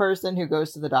slope. fat person who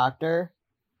goes to the doctor,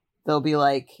 they'll be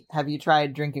like, "Have you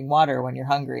tried drinking water when you're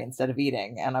hungry instead of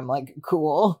eating?" And I'm like,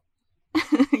 "Cool.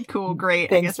 Cool, great. I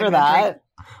Thanks guess for I'm gonna drink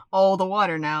that." all the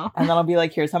water now. And then I'll be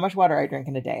like, "Here's how much water I drink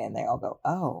in a day." And they all go,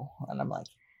 "Oh." And I'm like,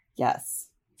 "Yes.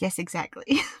 Yes,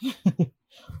 exactly.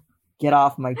 Get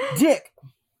off my dick,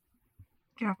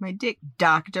 Get off my dick,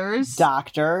 doctors.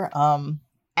 doctor."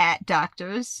 At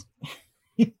doctors.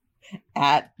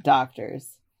 At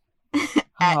doctors.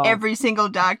 at every single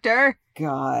doctor.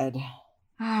 God.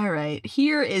 All right,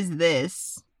 here is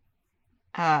this.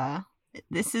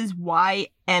 This is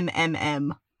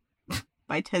YMMM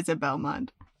by Tessa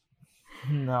Belmont.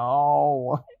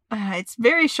 No. It's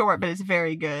very short, but it's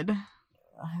very good.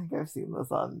 I think I've seen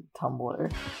this on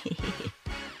Tumblr.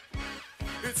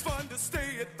 It's fun to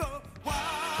stay at the YMMM.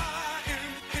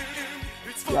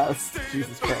 It's fun Yes, to stay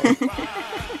Jesus at the Christ.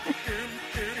 YMMM.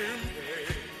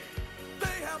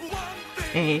 They have one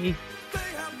thing. Hey. They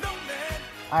have no man.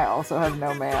 I also have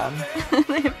no man.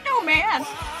 They have no man.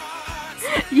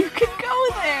 You can go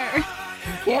there. You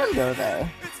can go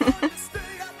there. It's fun to stay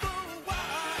at the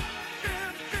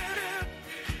YMMM.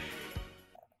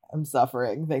 I'm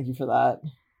suffering. Thank you for that.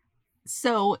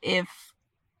 So if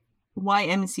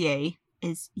YMCA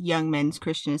is Young Men's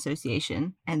Christian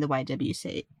Association and the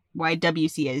YWCA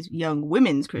is Young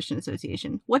Women's Christian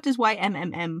Association, what does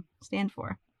YMMM stand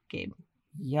for, Gabe?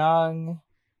 Young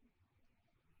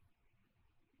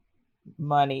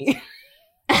money.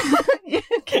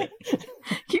 Okay.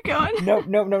 Keep going. Nope.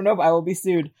 I will be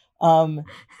sued.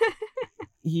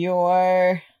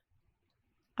 Your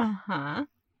Uh-huh.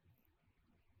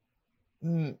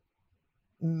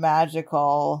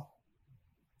 magical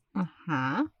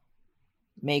Uh-huh.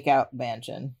 makeout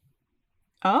mansion.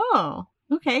 Oh,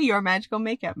 okay. Your magical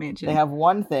makeup mansion. They have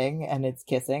one thing, and it's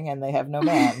kissing, and they have no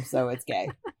man, so it's gay.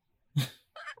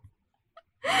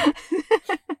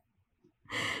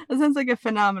 That sounds like a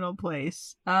phenomenal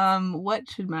place. What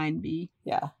should mine be?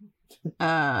 Yeah.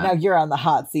 Now you're on the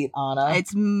hot seat, Anna.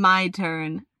 It's my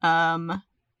turn. I'm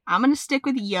gonna stick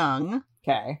with young.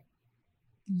 Okay.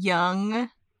 Young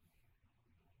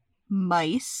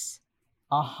mice.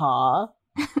 Uh-huh.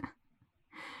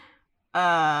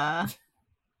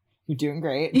 You're doing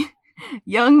great.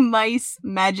 Young mice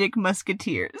magic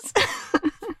musketeers.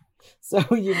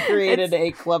 So you've created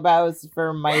a clubhouse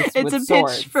for mice It's with a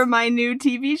swords. pitch for my new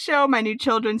TV show, my new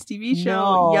children's TV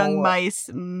show, No. Young Mice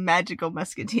Magical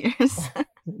Musketeers.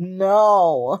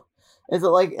 No. Is it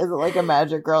like a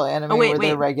Magic Girl anime where they're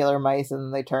wait. regular mice and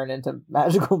then they turn into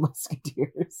magical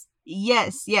musketeers?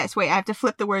 Yes. Wait, I have to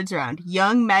flip the words around.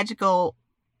 Young Magical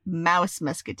Mouse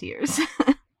Musketeers.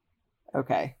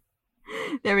 Okay.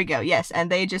 There we go. Yes,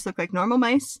 and they just look like normal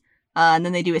mice. And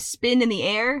then they do a spin in the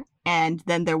air, and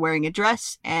then they're wearing a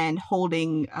dress and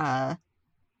holding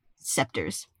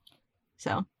scepters.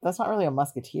 So, That's not really a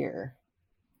musketeer.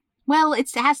 well,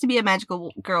 it has to be a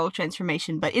magical girl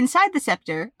transformation, but inside the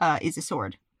scepter is a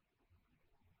sword.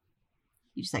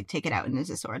 You just like take it out and there's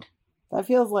a sword. That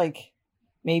feels like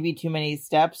maybe too many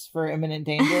steps for imminent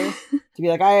danger. To be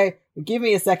like, give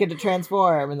me a second to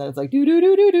transform, and then it's like do do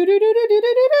do do do do do do do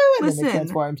do, and then they Listen,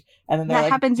 transformed, and then they're That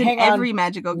like, happens in hang on, every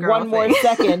magical girl one more thing.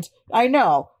 second. I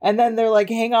know, and then they're like,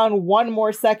 hang on, one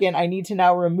more second. I need to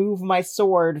now remove my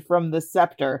sword from the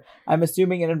scepter. I'm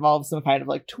assuming it involves some kind of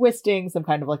like twisting, some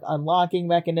kind of like unlocking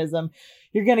mechanism.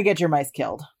 You're gonna get your mice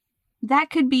killed. That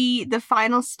could be the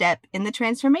final step in the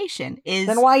transformation. Is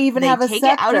Then why even they have a take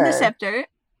scepter? it out of the scepter?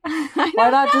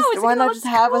 Why not just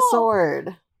have a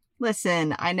sword?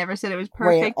 Listen, I never said it was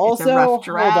perfect. Wait, also, it's a rough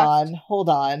draft. hold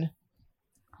on.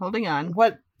 Holding on.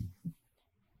 What?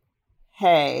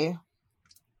 Hey,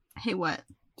 Hey, what?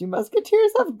 do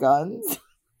musketeers have guns?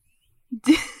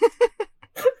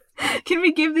 Can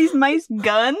we give these mice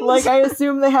guns? Like, I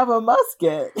assume they have a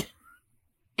musket.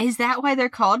 Is that why they're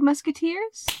called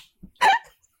musketeers?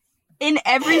 In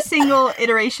every single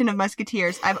iteration of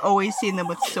musketeers, I've always seen them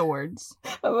with swords.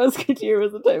 A musketeer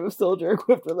was a type of soldier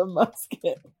equipped with a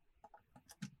musket.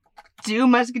 Do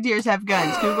musketeers have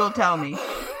guns? Google, tell me.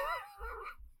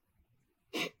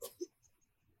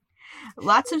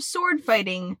 Lots of sword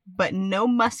fighting, but no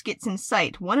muskets in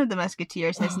sight. One of the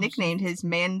musketeers has nicknamed his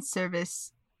manservant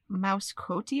Mouse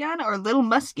Quotian, or Little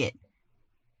Musket,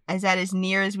 as that is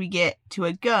near as we get to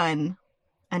a gun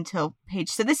until page.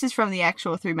 So this is from the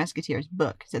actual Three Musketeers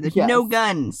book. So there's no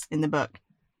guns in the book.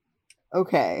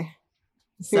 Okay.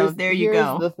 So there you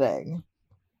go. Here's the thing.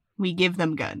 We give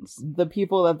them guns. The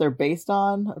people that they're based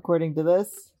on, according to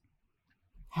this,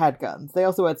 had guns. They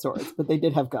also had swords, but they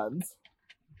did have guns.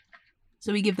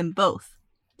 So we give them both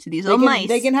to these old mice.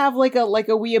 They can have like a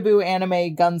weeaboo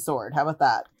anime gun sword. How about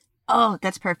that? Oh,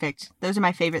 that's perfect. Those are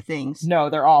my favorite things. No,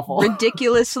 they're awful.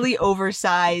 Ridiculously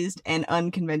oversized and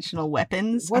unconventional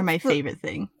weapons are my favorite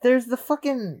thing. There's the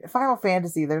fucking Final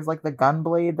Fantasy. There's like the gun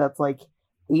blade that's like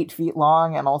 8 feet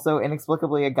long and also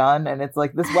inexplicably a gun, and it's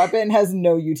like this weapon has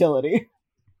no utility.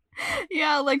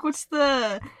 Yeah, like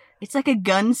it's like a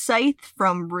gun scythe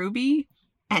from Ruby,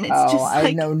 and it's I just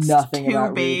like know nothing too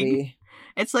about big. Ruby.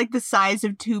 It's like the size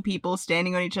of two people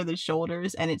standing on each other's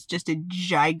shoulders, and it's just a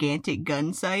gigantic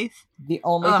gun scythe. The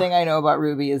only thing I know about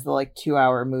RWBY is the like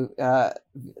 2-hour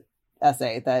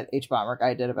essay that H-Bomber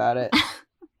guy did about it.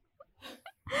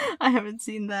 I haven't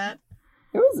seen that.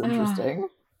 It was interesting.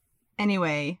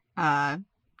 Anyway,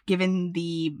 given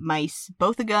the mice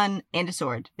both a gun and a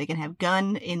sword, they can have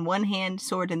gun in one hand,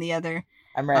 sword in the other.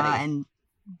 I'm ready. And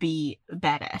be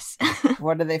badass.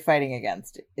 What are they fighting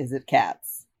against? Is it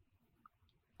cats?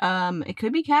 It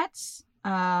could be cats.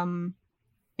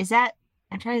 Is that...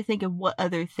 I'm trying to think of what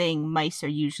other thing mice are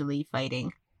usually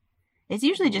fighting. It's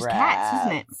usually just cats,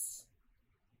 isn't it?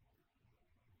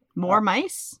 More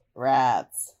mice?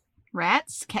 Rats.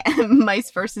 Rats?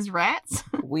 Mice versus rats?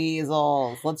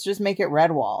 Weasels. Let's just make it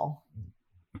Redwall.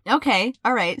 Okay,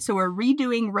 alright, so we're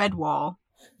redoing Redwall,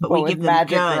 but we with give them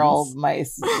Magic guns. Girl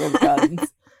mice with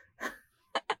guns.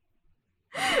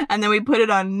 And then we put it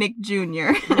on Nick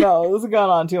Jr. No, this has gone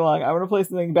on too long. I'm going to play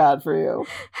something bad for you.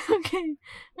 Okay,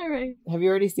 alright. Have you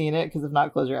already seen it? Because if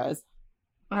not, close your eyes.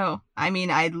 Oh, I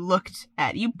mean, I looked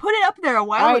at... You put it up there a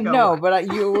while ago. I know,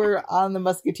 but you were on the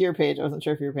Musketeer page. I wasn't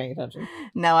sure if you were paying attention.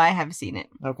 No, I have seen it.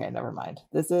 Okay, never mind.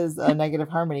 This is a Negative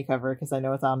Harmony cover because I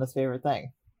know it's Anna's favorite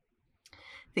thing.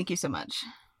 Thank you so much.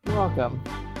 You're welcome.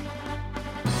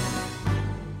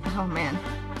 Oh, man.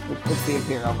 It's the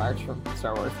Imperial March from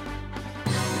Star Wars.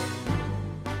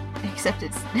 Except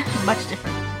it's much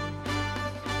different.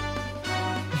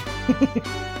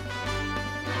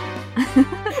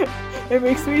 It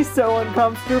makes me so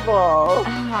uncomfortable.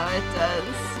 Oh, it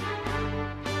does.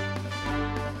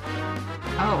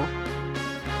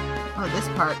 Oh, this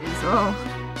part is,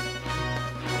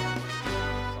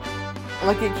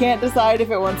 Like, it can't decide if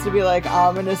it wants to be, like,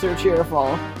 ominous or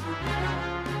cheerful.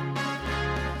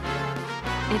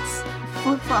 It's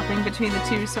flip-flopping between the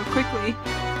two so quickly.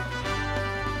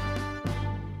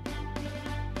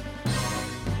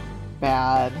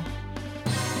 Bad.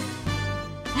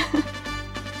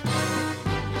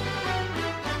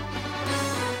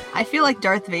 I feel like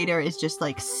Darth Vader is just,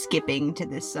 like, skipping to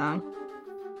this song.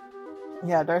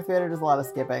 Yeah, Darth Vader does a lot of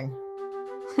skipping.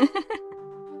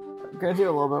 I'm gonna do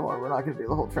a little bit more. We're not gonna do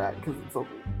the whole track because it's a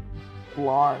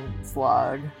long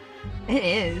slog. It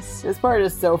is. This part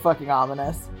is so fucking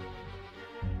ominous.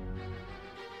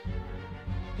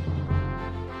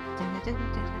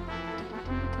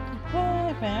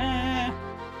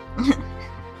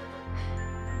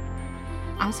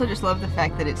 I also just love the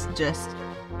fact that it's just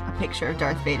a picture of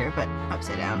Darth Vader, but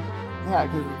upside down. Yeah,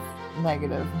 because it's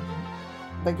negative.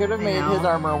 They could have made his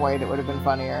armor white, it would have been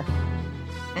funnier.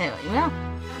 Anyway, well,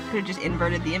 could have just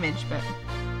inverted the image, but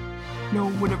no,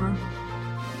 whatever.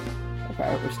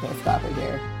 Okay, we're just gonna stop it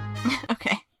here.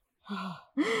 Okay.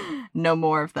 No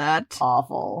more of that.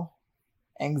 Awful.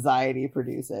 Anxiety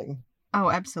producing. Oh,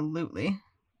 absolutely.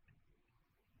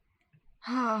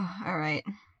 Alright.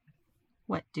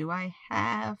 What do I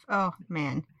have? Oh,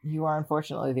 man. You are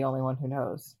unfortunately the only one who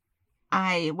knows.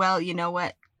 Well, you know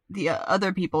what? The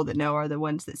other people that know are the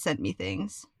ones that sent me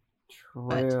things. True.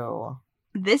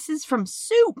 But this is from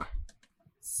Soup!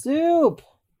 Soup!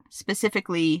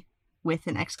 Specifically with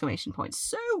an exclamation point.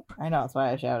 Soup! I know, that's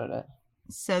why I shouted it.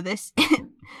 So this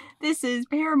is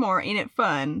Paramore Ain't It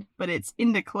Fun, but it's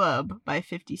In the Club by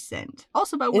 50 Cent.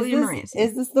 Also by William Morancy.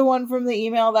 Is this the one from the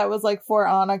email that was like for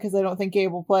Anna because I don't think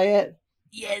Gabe will play it?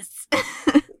 Yes!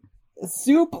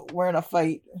 Soup, we're in a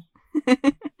fight.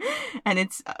 And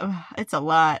it's a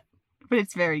lot, but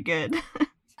it's very good.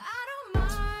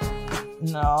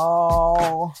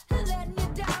 No.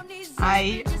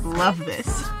 I love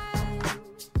this.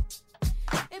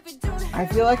 I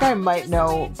feel like I might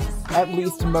know at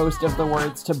least most of the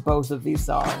words to both of these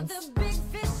songs.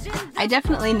 I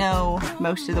definitely know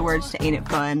most of the words to Ain't It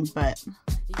Fun, but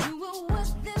I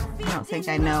don't think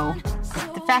I know.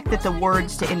 The fact that the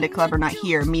words to In the Club are not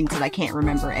here means that I can't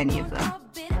remember any of them.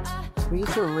 We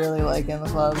used to really like In the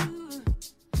Club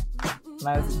when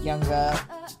I was younger,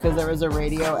 because there was a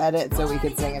radio edit so we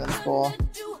could sing it in school.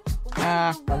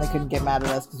 And they couldn't get mad at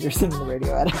us because we were singing the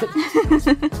radio edit.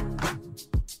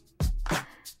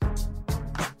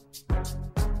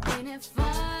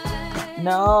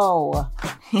 No.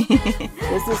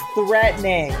 This is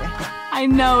threatening. I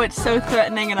know, it's so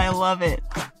threatening and I love it.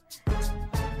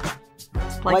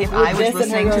 Like if I was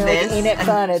listening to this, like, ain't it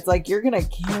fun? It's like, you're gonna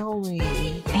kill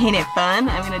me. Ain't it fun?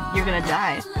 You're gonna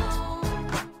die.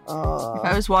 If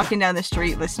I was walking down the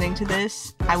street listening to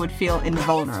this, I would feel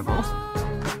invulnerable.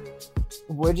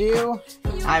 Would you?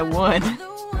 I would.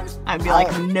 I'd be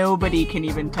like, nobody can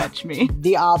even touch me.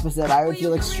 The opposite. I would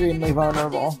feel extremely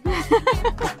vulnerable.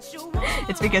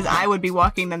 It's because I would be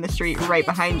walking down the street right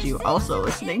behind you, also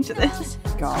listening to this.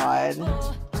 God.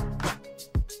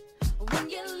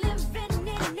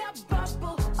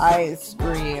 I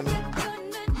scream.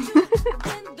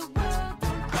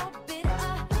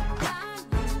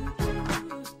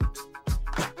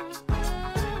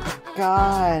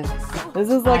 God. This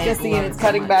is like a scene, it's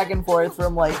cutting back and forth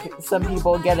from like some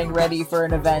people getting ready for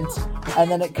an event,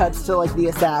 and then it cuts to like the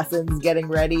assassins getting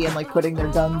ready and like putting their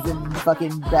guns in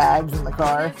fucking bags in the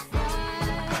car.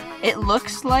 It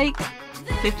looks like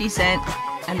 50 Cent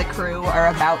and the crew are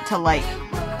about to like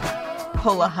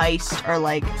pull a heist or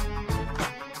like...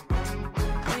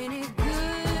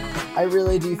 I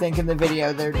really do think in the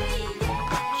video they're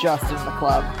just in the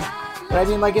club. But I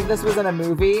mean, like, if this was in a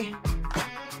movie,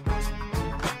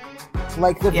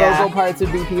 like, the vocal parts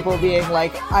would be people being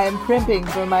like, I am primping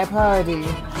for my party.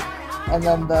 And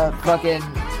then the fucking...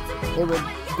 it would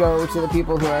go to the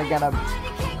people who are gonna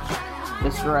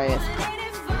destroy it.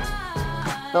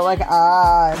 The, like,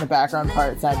 in the background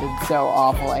part sounded so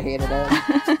awful, I hated it.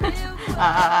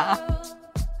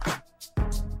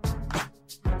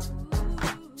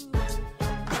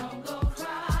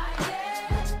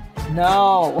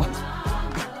 No!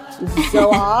 This is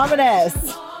so ominous!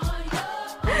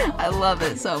 I love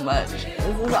it so much.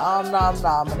 This is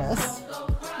ominous.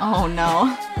 Oh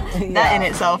no. Yeah. That in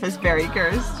itself is very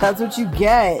cursed. That's what you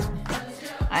get.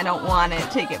 I don't want it.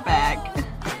 Take it back.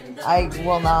 I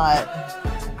will not.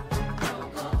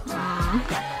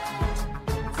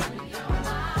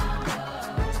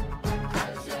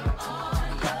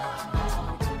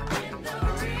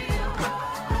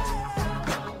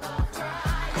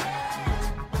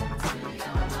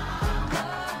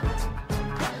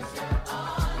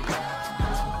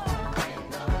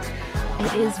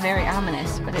 It is very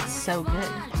ominous, but it's so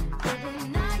good.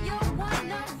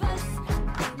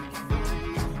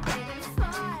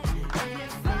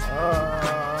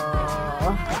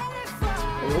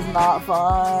 It is not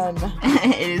fun.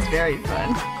 It is very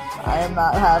fun. I am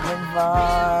not having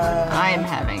fun. I am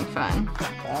having fun.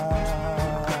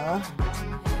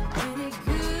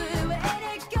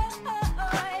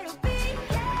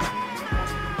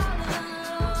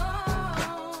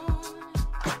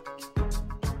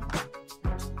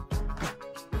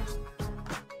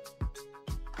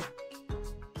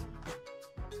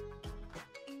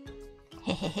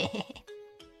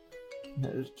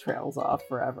 It just trails off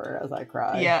forever as I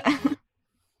cry. Yeah.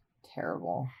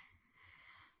 Terrible.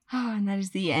 Oh, and that is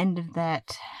the end of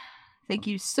that. Thank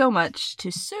you so much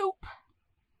to Soup.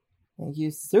 Thank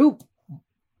you, Soup.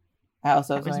 I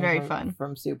also That was very fun.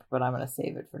 From Soup, but I'm going to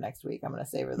save it for next week. I'm going to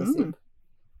savor the soup.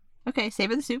 Okay,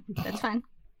 savor the soup. That's fine.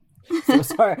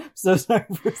 So sorry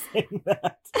for saying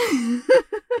that.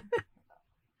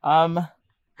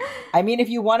 I mean, if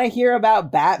you want to hear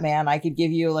about Batman, I could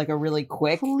give you like a really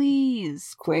quick tell me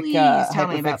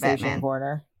about Batman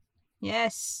corner.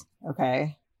 Yes.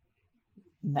 Okay.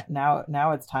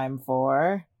 Now it's time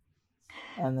for,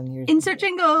 and then here's Insert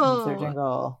jingle. Insert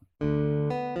jingle.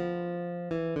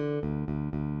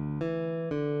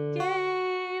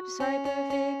 Gabe's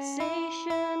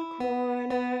Hyperfixation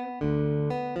Corner.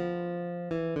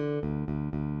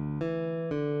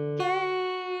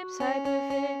 Gabe's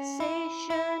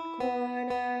Hyperfixation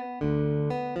Corner.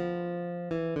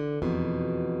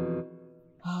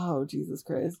 Oh, Jesus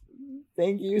Christ.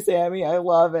 Thank you, Sammy. I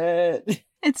love it.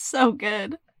 It's so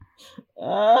good.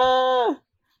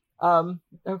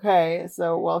 Okay,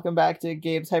 so welcome back to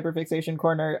Gabe's Hyperfixation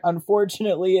Corner.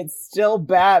 Unfortunately, it's still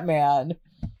Batman.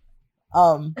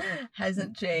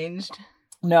 Hasn't changed.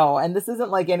 No, and this isn't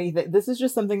like anything. This is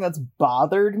just something that's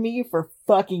bothered me for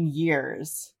fucking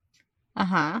years.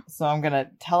 Uh-huh. So I'm gonna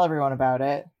tell everyone about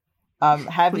it.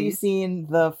 Have Please. you seen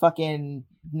the fucking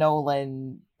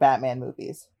Nolan Batman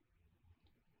movies?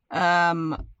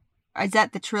 Is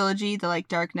that the trilogy, the like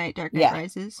Dark Knight Yeah.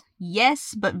 Rises?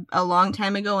 Yes, but a long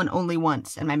time ago and only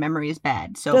once, and my memory is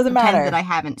bad. So Doesn't pretend matter. that I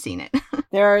haven't seen it.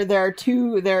 There are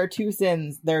two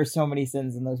sins. There are so many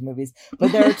sins in those movies,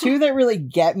 but there are two that really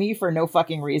get me for no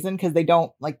fucking reason because they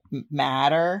don't like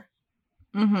matter.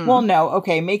 Mm-hmm. Well, no,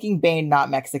 okay, making Bane not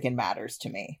Mexican matters to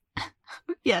me.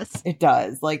 Yes. It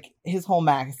does. Like his whole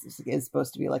mask is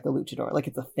supposed to be like a luchador, like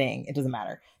it's a thing. It doesn't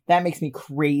matter. That makes me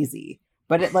crazy.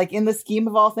 But it, like in the scheme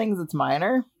of all things, it's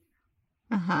minor.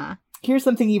 Uh-huh. Here's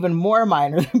something even more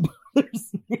minor that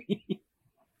bothers me.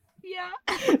 Yeah.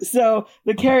 So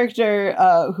the character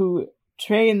who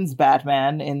trains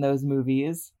Batman in those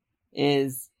movies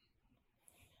is,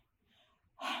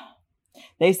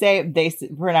 they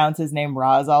pronounce his name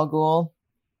Ra's al Ghul,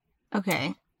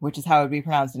 Okay. which is how it would be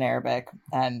pronounced in Arabic,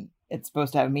 and it's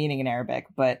supposed to have meaning in Arabic,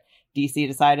 but DC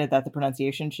decided that the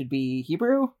pronunciation should be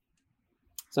Hebrew.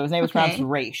 So his name is pronounced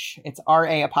Raish. It's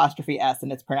R-A''S,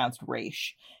 and it's pronounced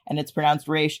Raish. And it's pronounced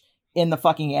Raish in the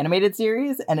fucking animated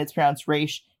series, and it's pronounced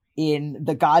Raish in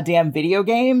the goddamn video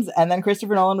games. And then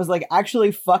Christopher Nolan was like,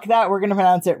 actually, fuck that. We're going to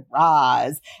pronounce it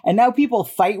Raz. And now people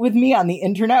fight with me on the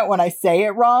internet when I say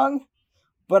it wrong,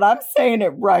 but I'm saying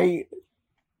it right.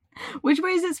 Which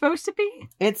way is it supposed to be?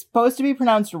 It's supposed to be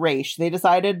pronounced Raish. They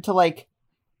decided to like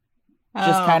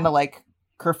just kind of like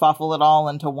kerfuffle it all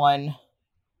into one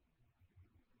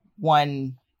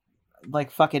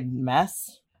like fucking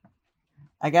mess,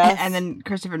 I guess. And then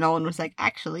Christopher Nolan was like,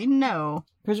 actually, no.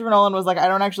 Christopher Nolan was like, I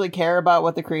don't actually care about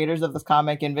what the creators of this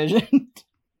comic envisioned.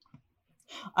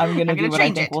 I'm gonna do what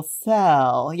I think will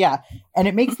sell. Yeah. And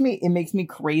it makes me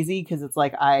crazy because it's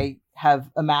like I have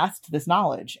amassed this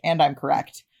knowledge and I'm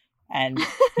correct. And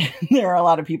there are a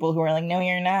lot of people who are like, no,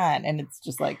 you're not. And it's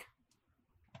just like,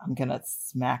 I'm gonna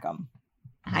smack them.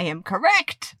 I am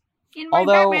correct in my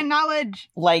Batman knowledge.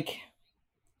 Like,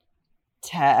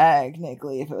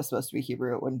 technically, if it was supposed to be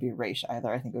Hebrew, it wouldn't be Raish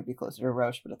either. I think it would be closer to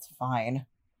Roche, but it's fine.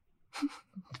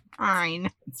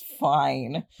 Fine. It's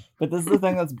fine. But this is the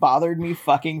thing that's bothered me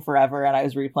fucking forever. And I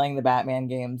was replaying the Batman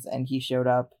games and he showed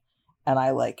up and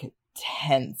I like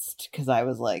tensed because I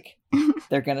was like,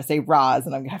 they're going to say Raz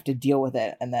and I'm going to have to deal with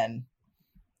it. And then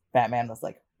Batman was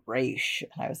like, Raish.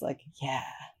 And I was like, yeah.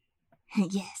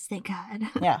 Yes, thank God.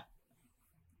 Yeah.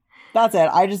 That's it.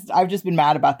 I've just been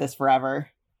mad about this forever.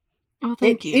 Oh,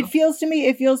 thank you. It feels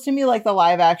to me like the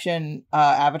live action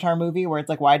Avatar movie where it's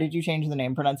like, why did you change the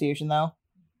name pronunciation though?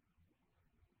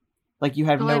 Like you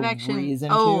have no reason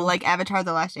to. Oh, like Avatar: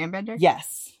 The Last Airbender?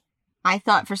 Yes. I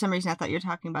thought for some reason you were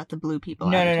talking about the blue people.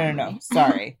 No.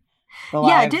 Sorry.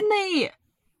 Yeah, didn't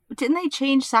they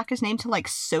change Sokka's name to like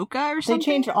Sokka or something? They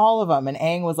changed all of them, and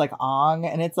Aang was like Ong,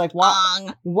 and it's like,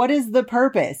 what is the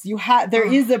purpose?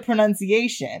 There is a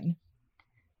pronunciation.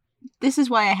 This is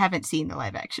why I haven't seen the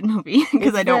live action movie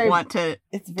because I don't want to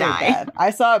die. Bad.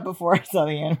 I saw it before I saw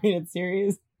the animated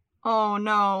series. Oh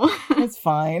no. It's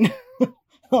fine.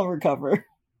 I'll recover.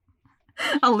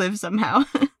 I'll live somehow.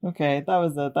 Okay, that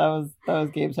was it. That was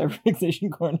Gabe's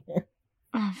Hyperfixation Corner.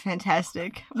 Oh,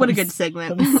 fantastic. What a good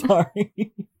segment. I'm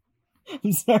sorry.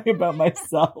 I'm sorry about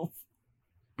myself.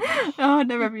 Oh,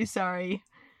 never be sorry.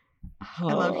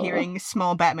 I love hearing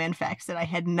small Batman facts that I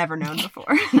had never known before.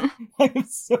 I have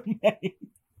so many.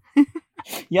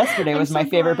 Yesterday was my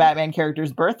favorite Batman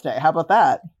character's birthday. How about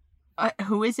that?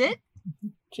 Who is it?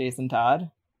 Jason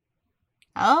Todd.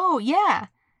 Oh, yeah.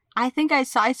 I think I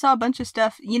saw a bunch of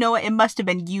stuff. You know what? It must have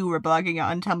been you were blogging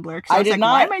on Tumblr. I did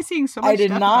not. Why am I seeing so much stuff? I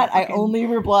did not. I only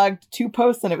reblogged 2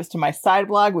 posts, and it was to my side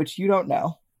blog, which you don't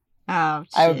know. Oh,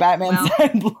 shit. I have a Batman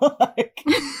side blog.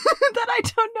 That I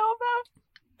don't know about.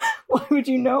 Why would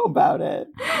you know about it?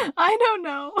 I don't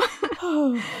know.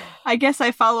 I guess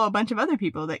I follow a bunch of other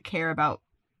people that care about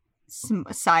some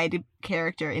side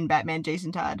character in Batman,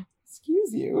 Jason Todd.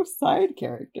 Excuse you, side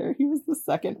character? He was the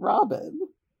second Robin.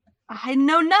 I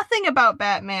know nothing about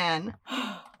Batman.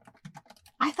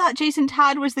 I thought Jason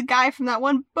Todd was the guy from that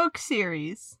one book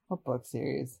series. What book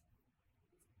series?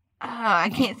 I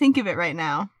can't think of it right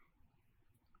now.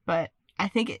 But I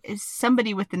think it is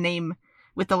somebody with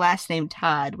the last name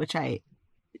Todd, which I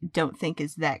don't think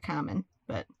is that common.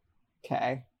 But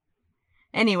okay.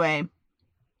 Anyway.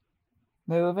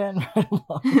 Moving right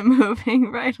along.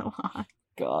 Moving right along.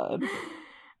 God.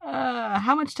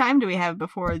 How much time do we have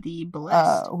before the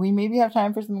blessed? We maybe have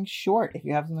time for something short. If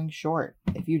you have something short,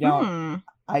 if you don't,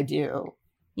 I do.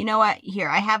 You know what? Here,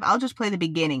 I'll just play the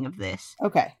beginning of this.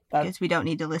 Okay, because we don't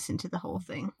need to listen to the whole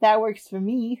thing. That works for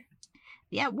me.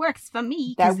 Yeah, it works for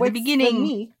me. That works the beginning, for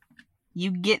me.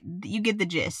 You get the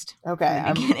gist. Okay,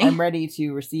 I'm ready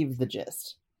to receive the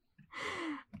gist.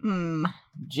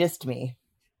 Gist me.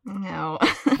 No.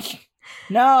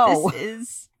 No.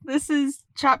 This is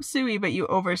chop suey, but you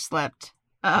overslept.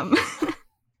 And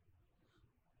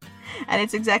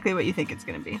it's exactly what you think it's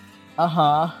going to be.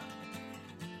 Uh-huh.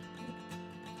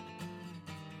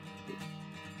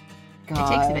 God.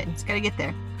 It takes a bit. It's got to get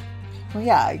there. Well,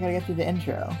 yeah, you got to get through the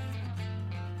intro.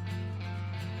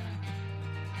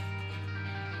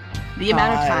 The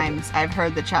amount of times I've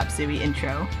heard the chop suey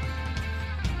intro.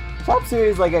 Chop suey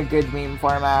is like a good meme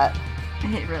format.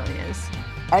 It really is.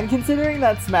 And considering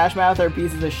that Smash Mouth are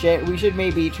pieces of shit, we should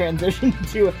maybe transition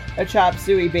to a chop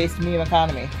suey based meme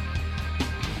economy.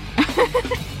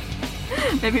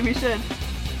 Maybe we should.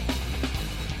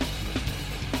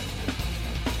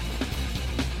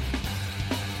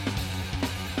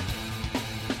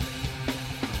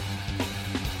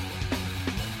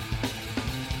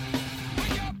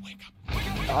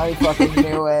 I fucking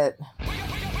knew it.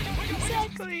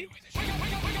 exactly.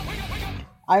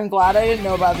 I'm glad I didn't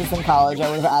know about this in college. I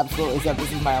would have absolutely said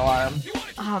this is my alarm.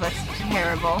 Oh, that's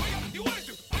terrible.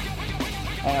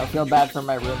 I know, feel bad for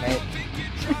my roommate.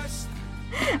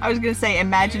 I was gonna say,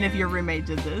 imagine if your roommate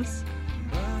did this.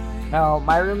 No,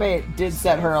 my roommate did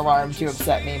set her alarm to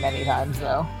upset me many times,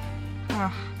 though.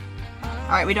 Ugh.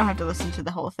 Alright, we don't have to listen to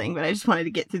the whole thing, but I just wanted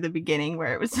to get through the beginning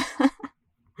where it was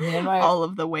all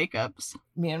of the wake-ups.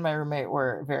 Me and my roommate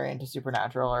were very into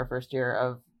Supernatural our first year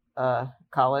of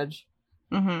college.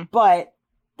 Mm-hmm. But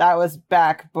that was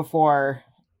back before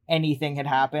anything had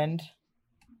happened.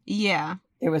 Yeah.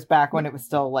 It was back when it was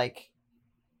still like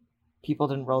people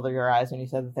didn't roll their eyes when you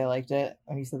said that they liked it.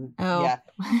 When you said, oh. yeah.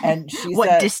 And she what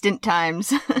said, distant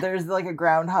times. there's like a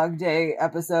Groundhog Day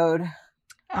episode.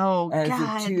 Oh, and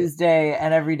God. it's a Tuesday,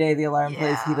 and every day the alarm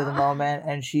plays Heat of the Moment,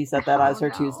 and she set that as her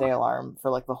Tuesday alarm for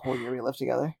like the whole year we lived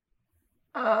together.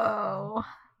 Oh.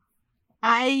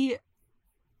 I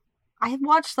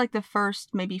watched like the first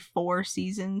maybe 4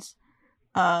 seasons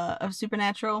of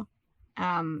Supernatural.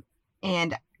 And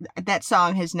that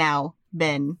song has now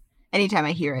been, anytime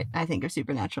I hear it, I think of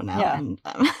Supernatural now. Yeah. And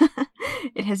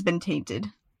it has been tainted.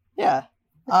 Yeah.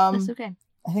 That's okay.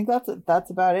 I think that's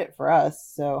about it for us.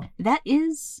 So that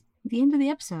is the end of the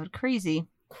episode. Crazy.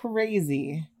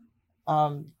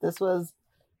 This was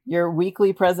your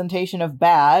weekly presentation of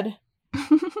Bad.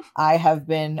 I have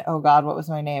been, oh God, what was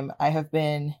my name? I have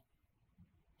been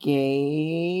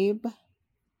Gabe.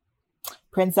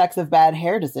 Prince X of Bad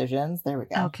Hair Decisions. There we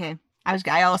go. Okay.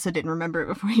 I also didn't remember it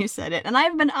before you said it. And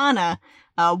I've been Anna.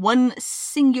 One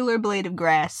singular blade of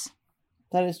grass.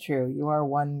 That is true. You are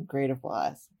one grade of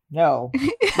glass. No.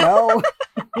 No.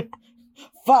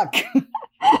 Fuck.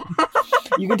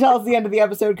 You can tell it's the end of the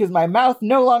episode because my mouth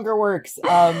no longer works.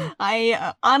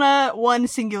 Anna, one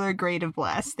singular grade of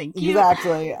glass. Thank you.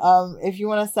 Exactly. If you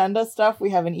want to send us stuff, we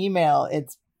have an email.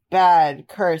 It's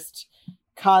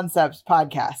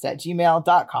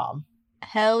badcursedconceptspodcast@gmail.com.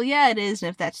 Hell yeah, it is. And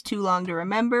if that's too long to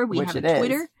remember, we have a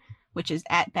Twitter, which is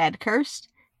 @badcursed.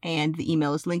 And the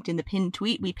email is linked in the pinned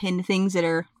tweet. We tweet things that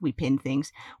are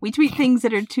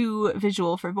too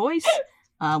visual for voice.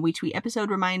 We tweet episode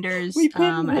reminders.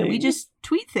 And we just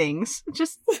tweet things.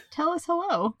 Just tell us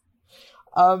hello.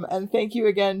 And thank you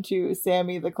again to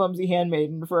Sammy, the clumsy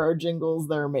handmaiden, for our jingles.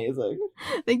 They're amazing.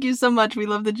 Thank you so much. We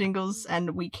love the jingles,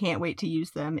 and we can't wait to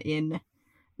use them in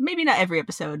maybe not every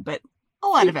episode, but a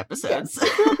lot of episodes.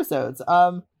 Yeah, episodes.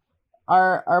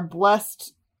 Our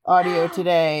blessed audio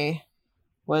today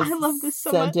was I love this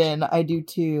so sent much. in, I do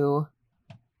too,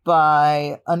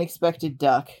 by Unexpected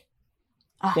Duck.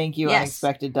 Thank you, yes.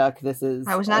 Unexpected Duck. This is...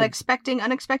 I was not expecting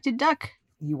Unexpected Duck.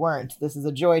 You weren't. This is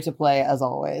a joy to play, as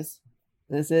always.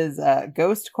 This is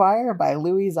Ghost Choir by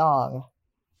Louis Zong.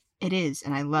 It is,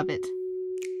 and I love it.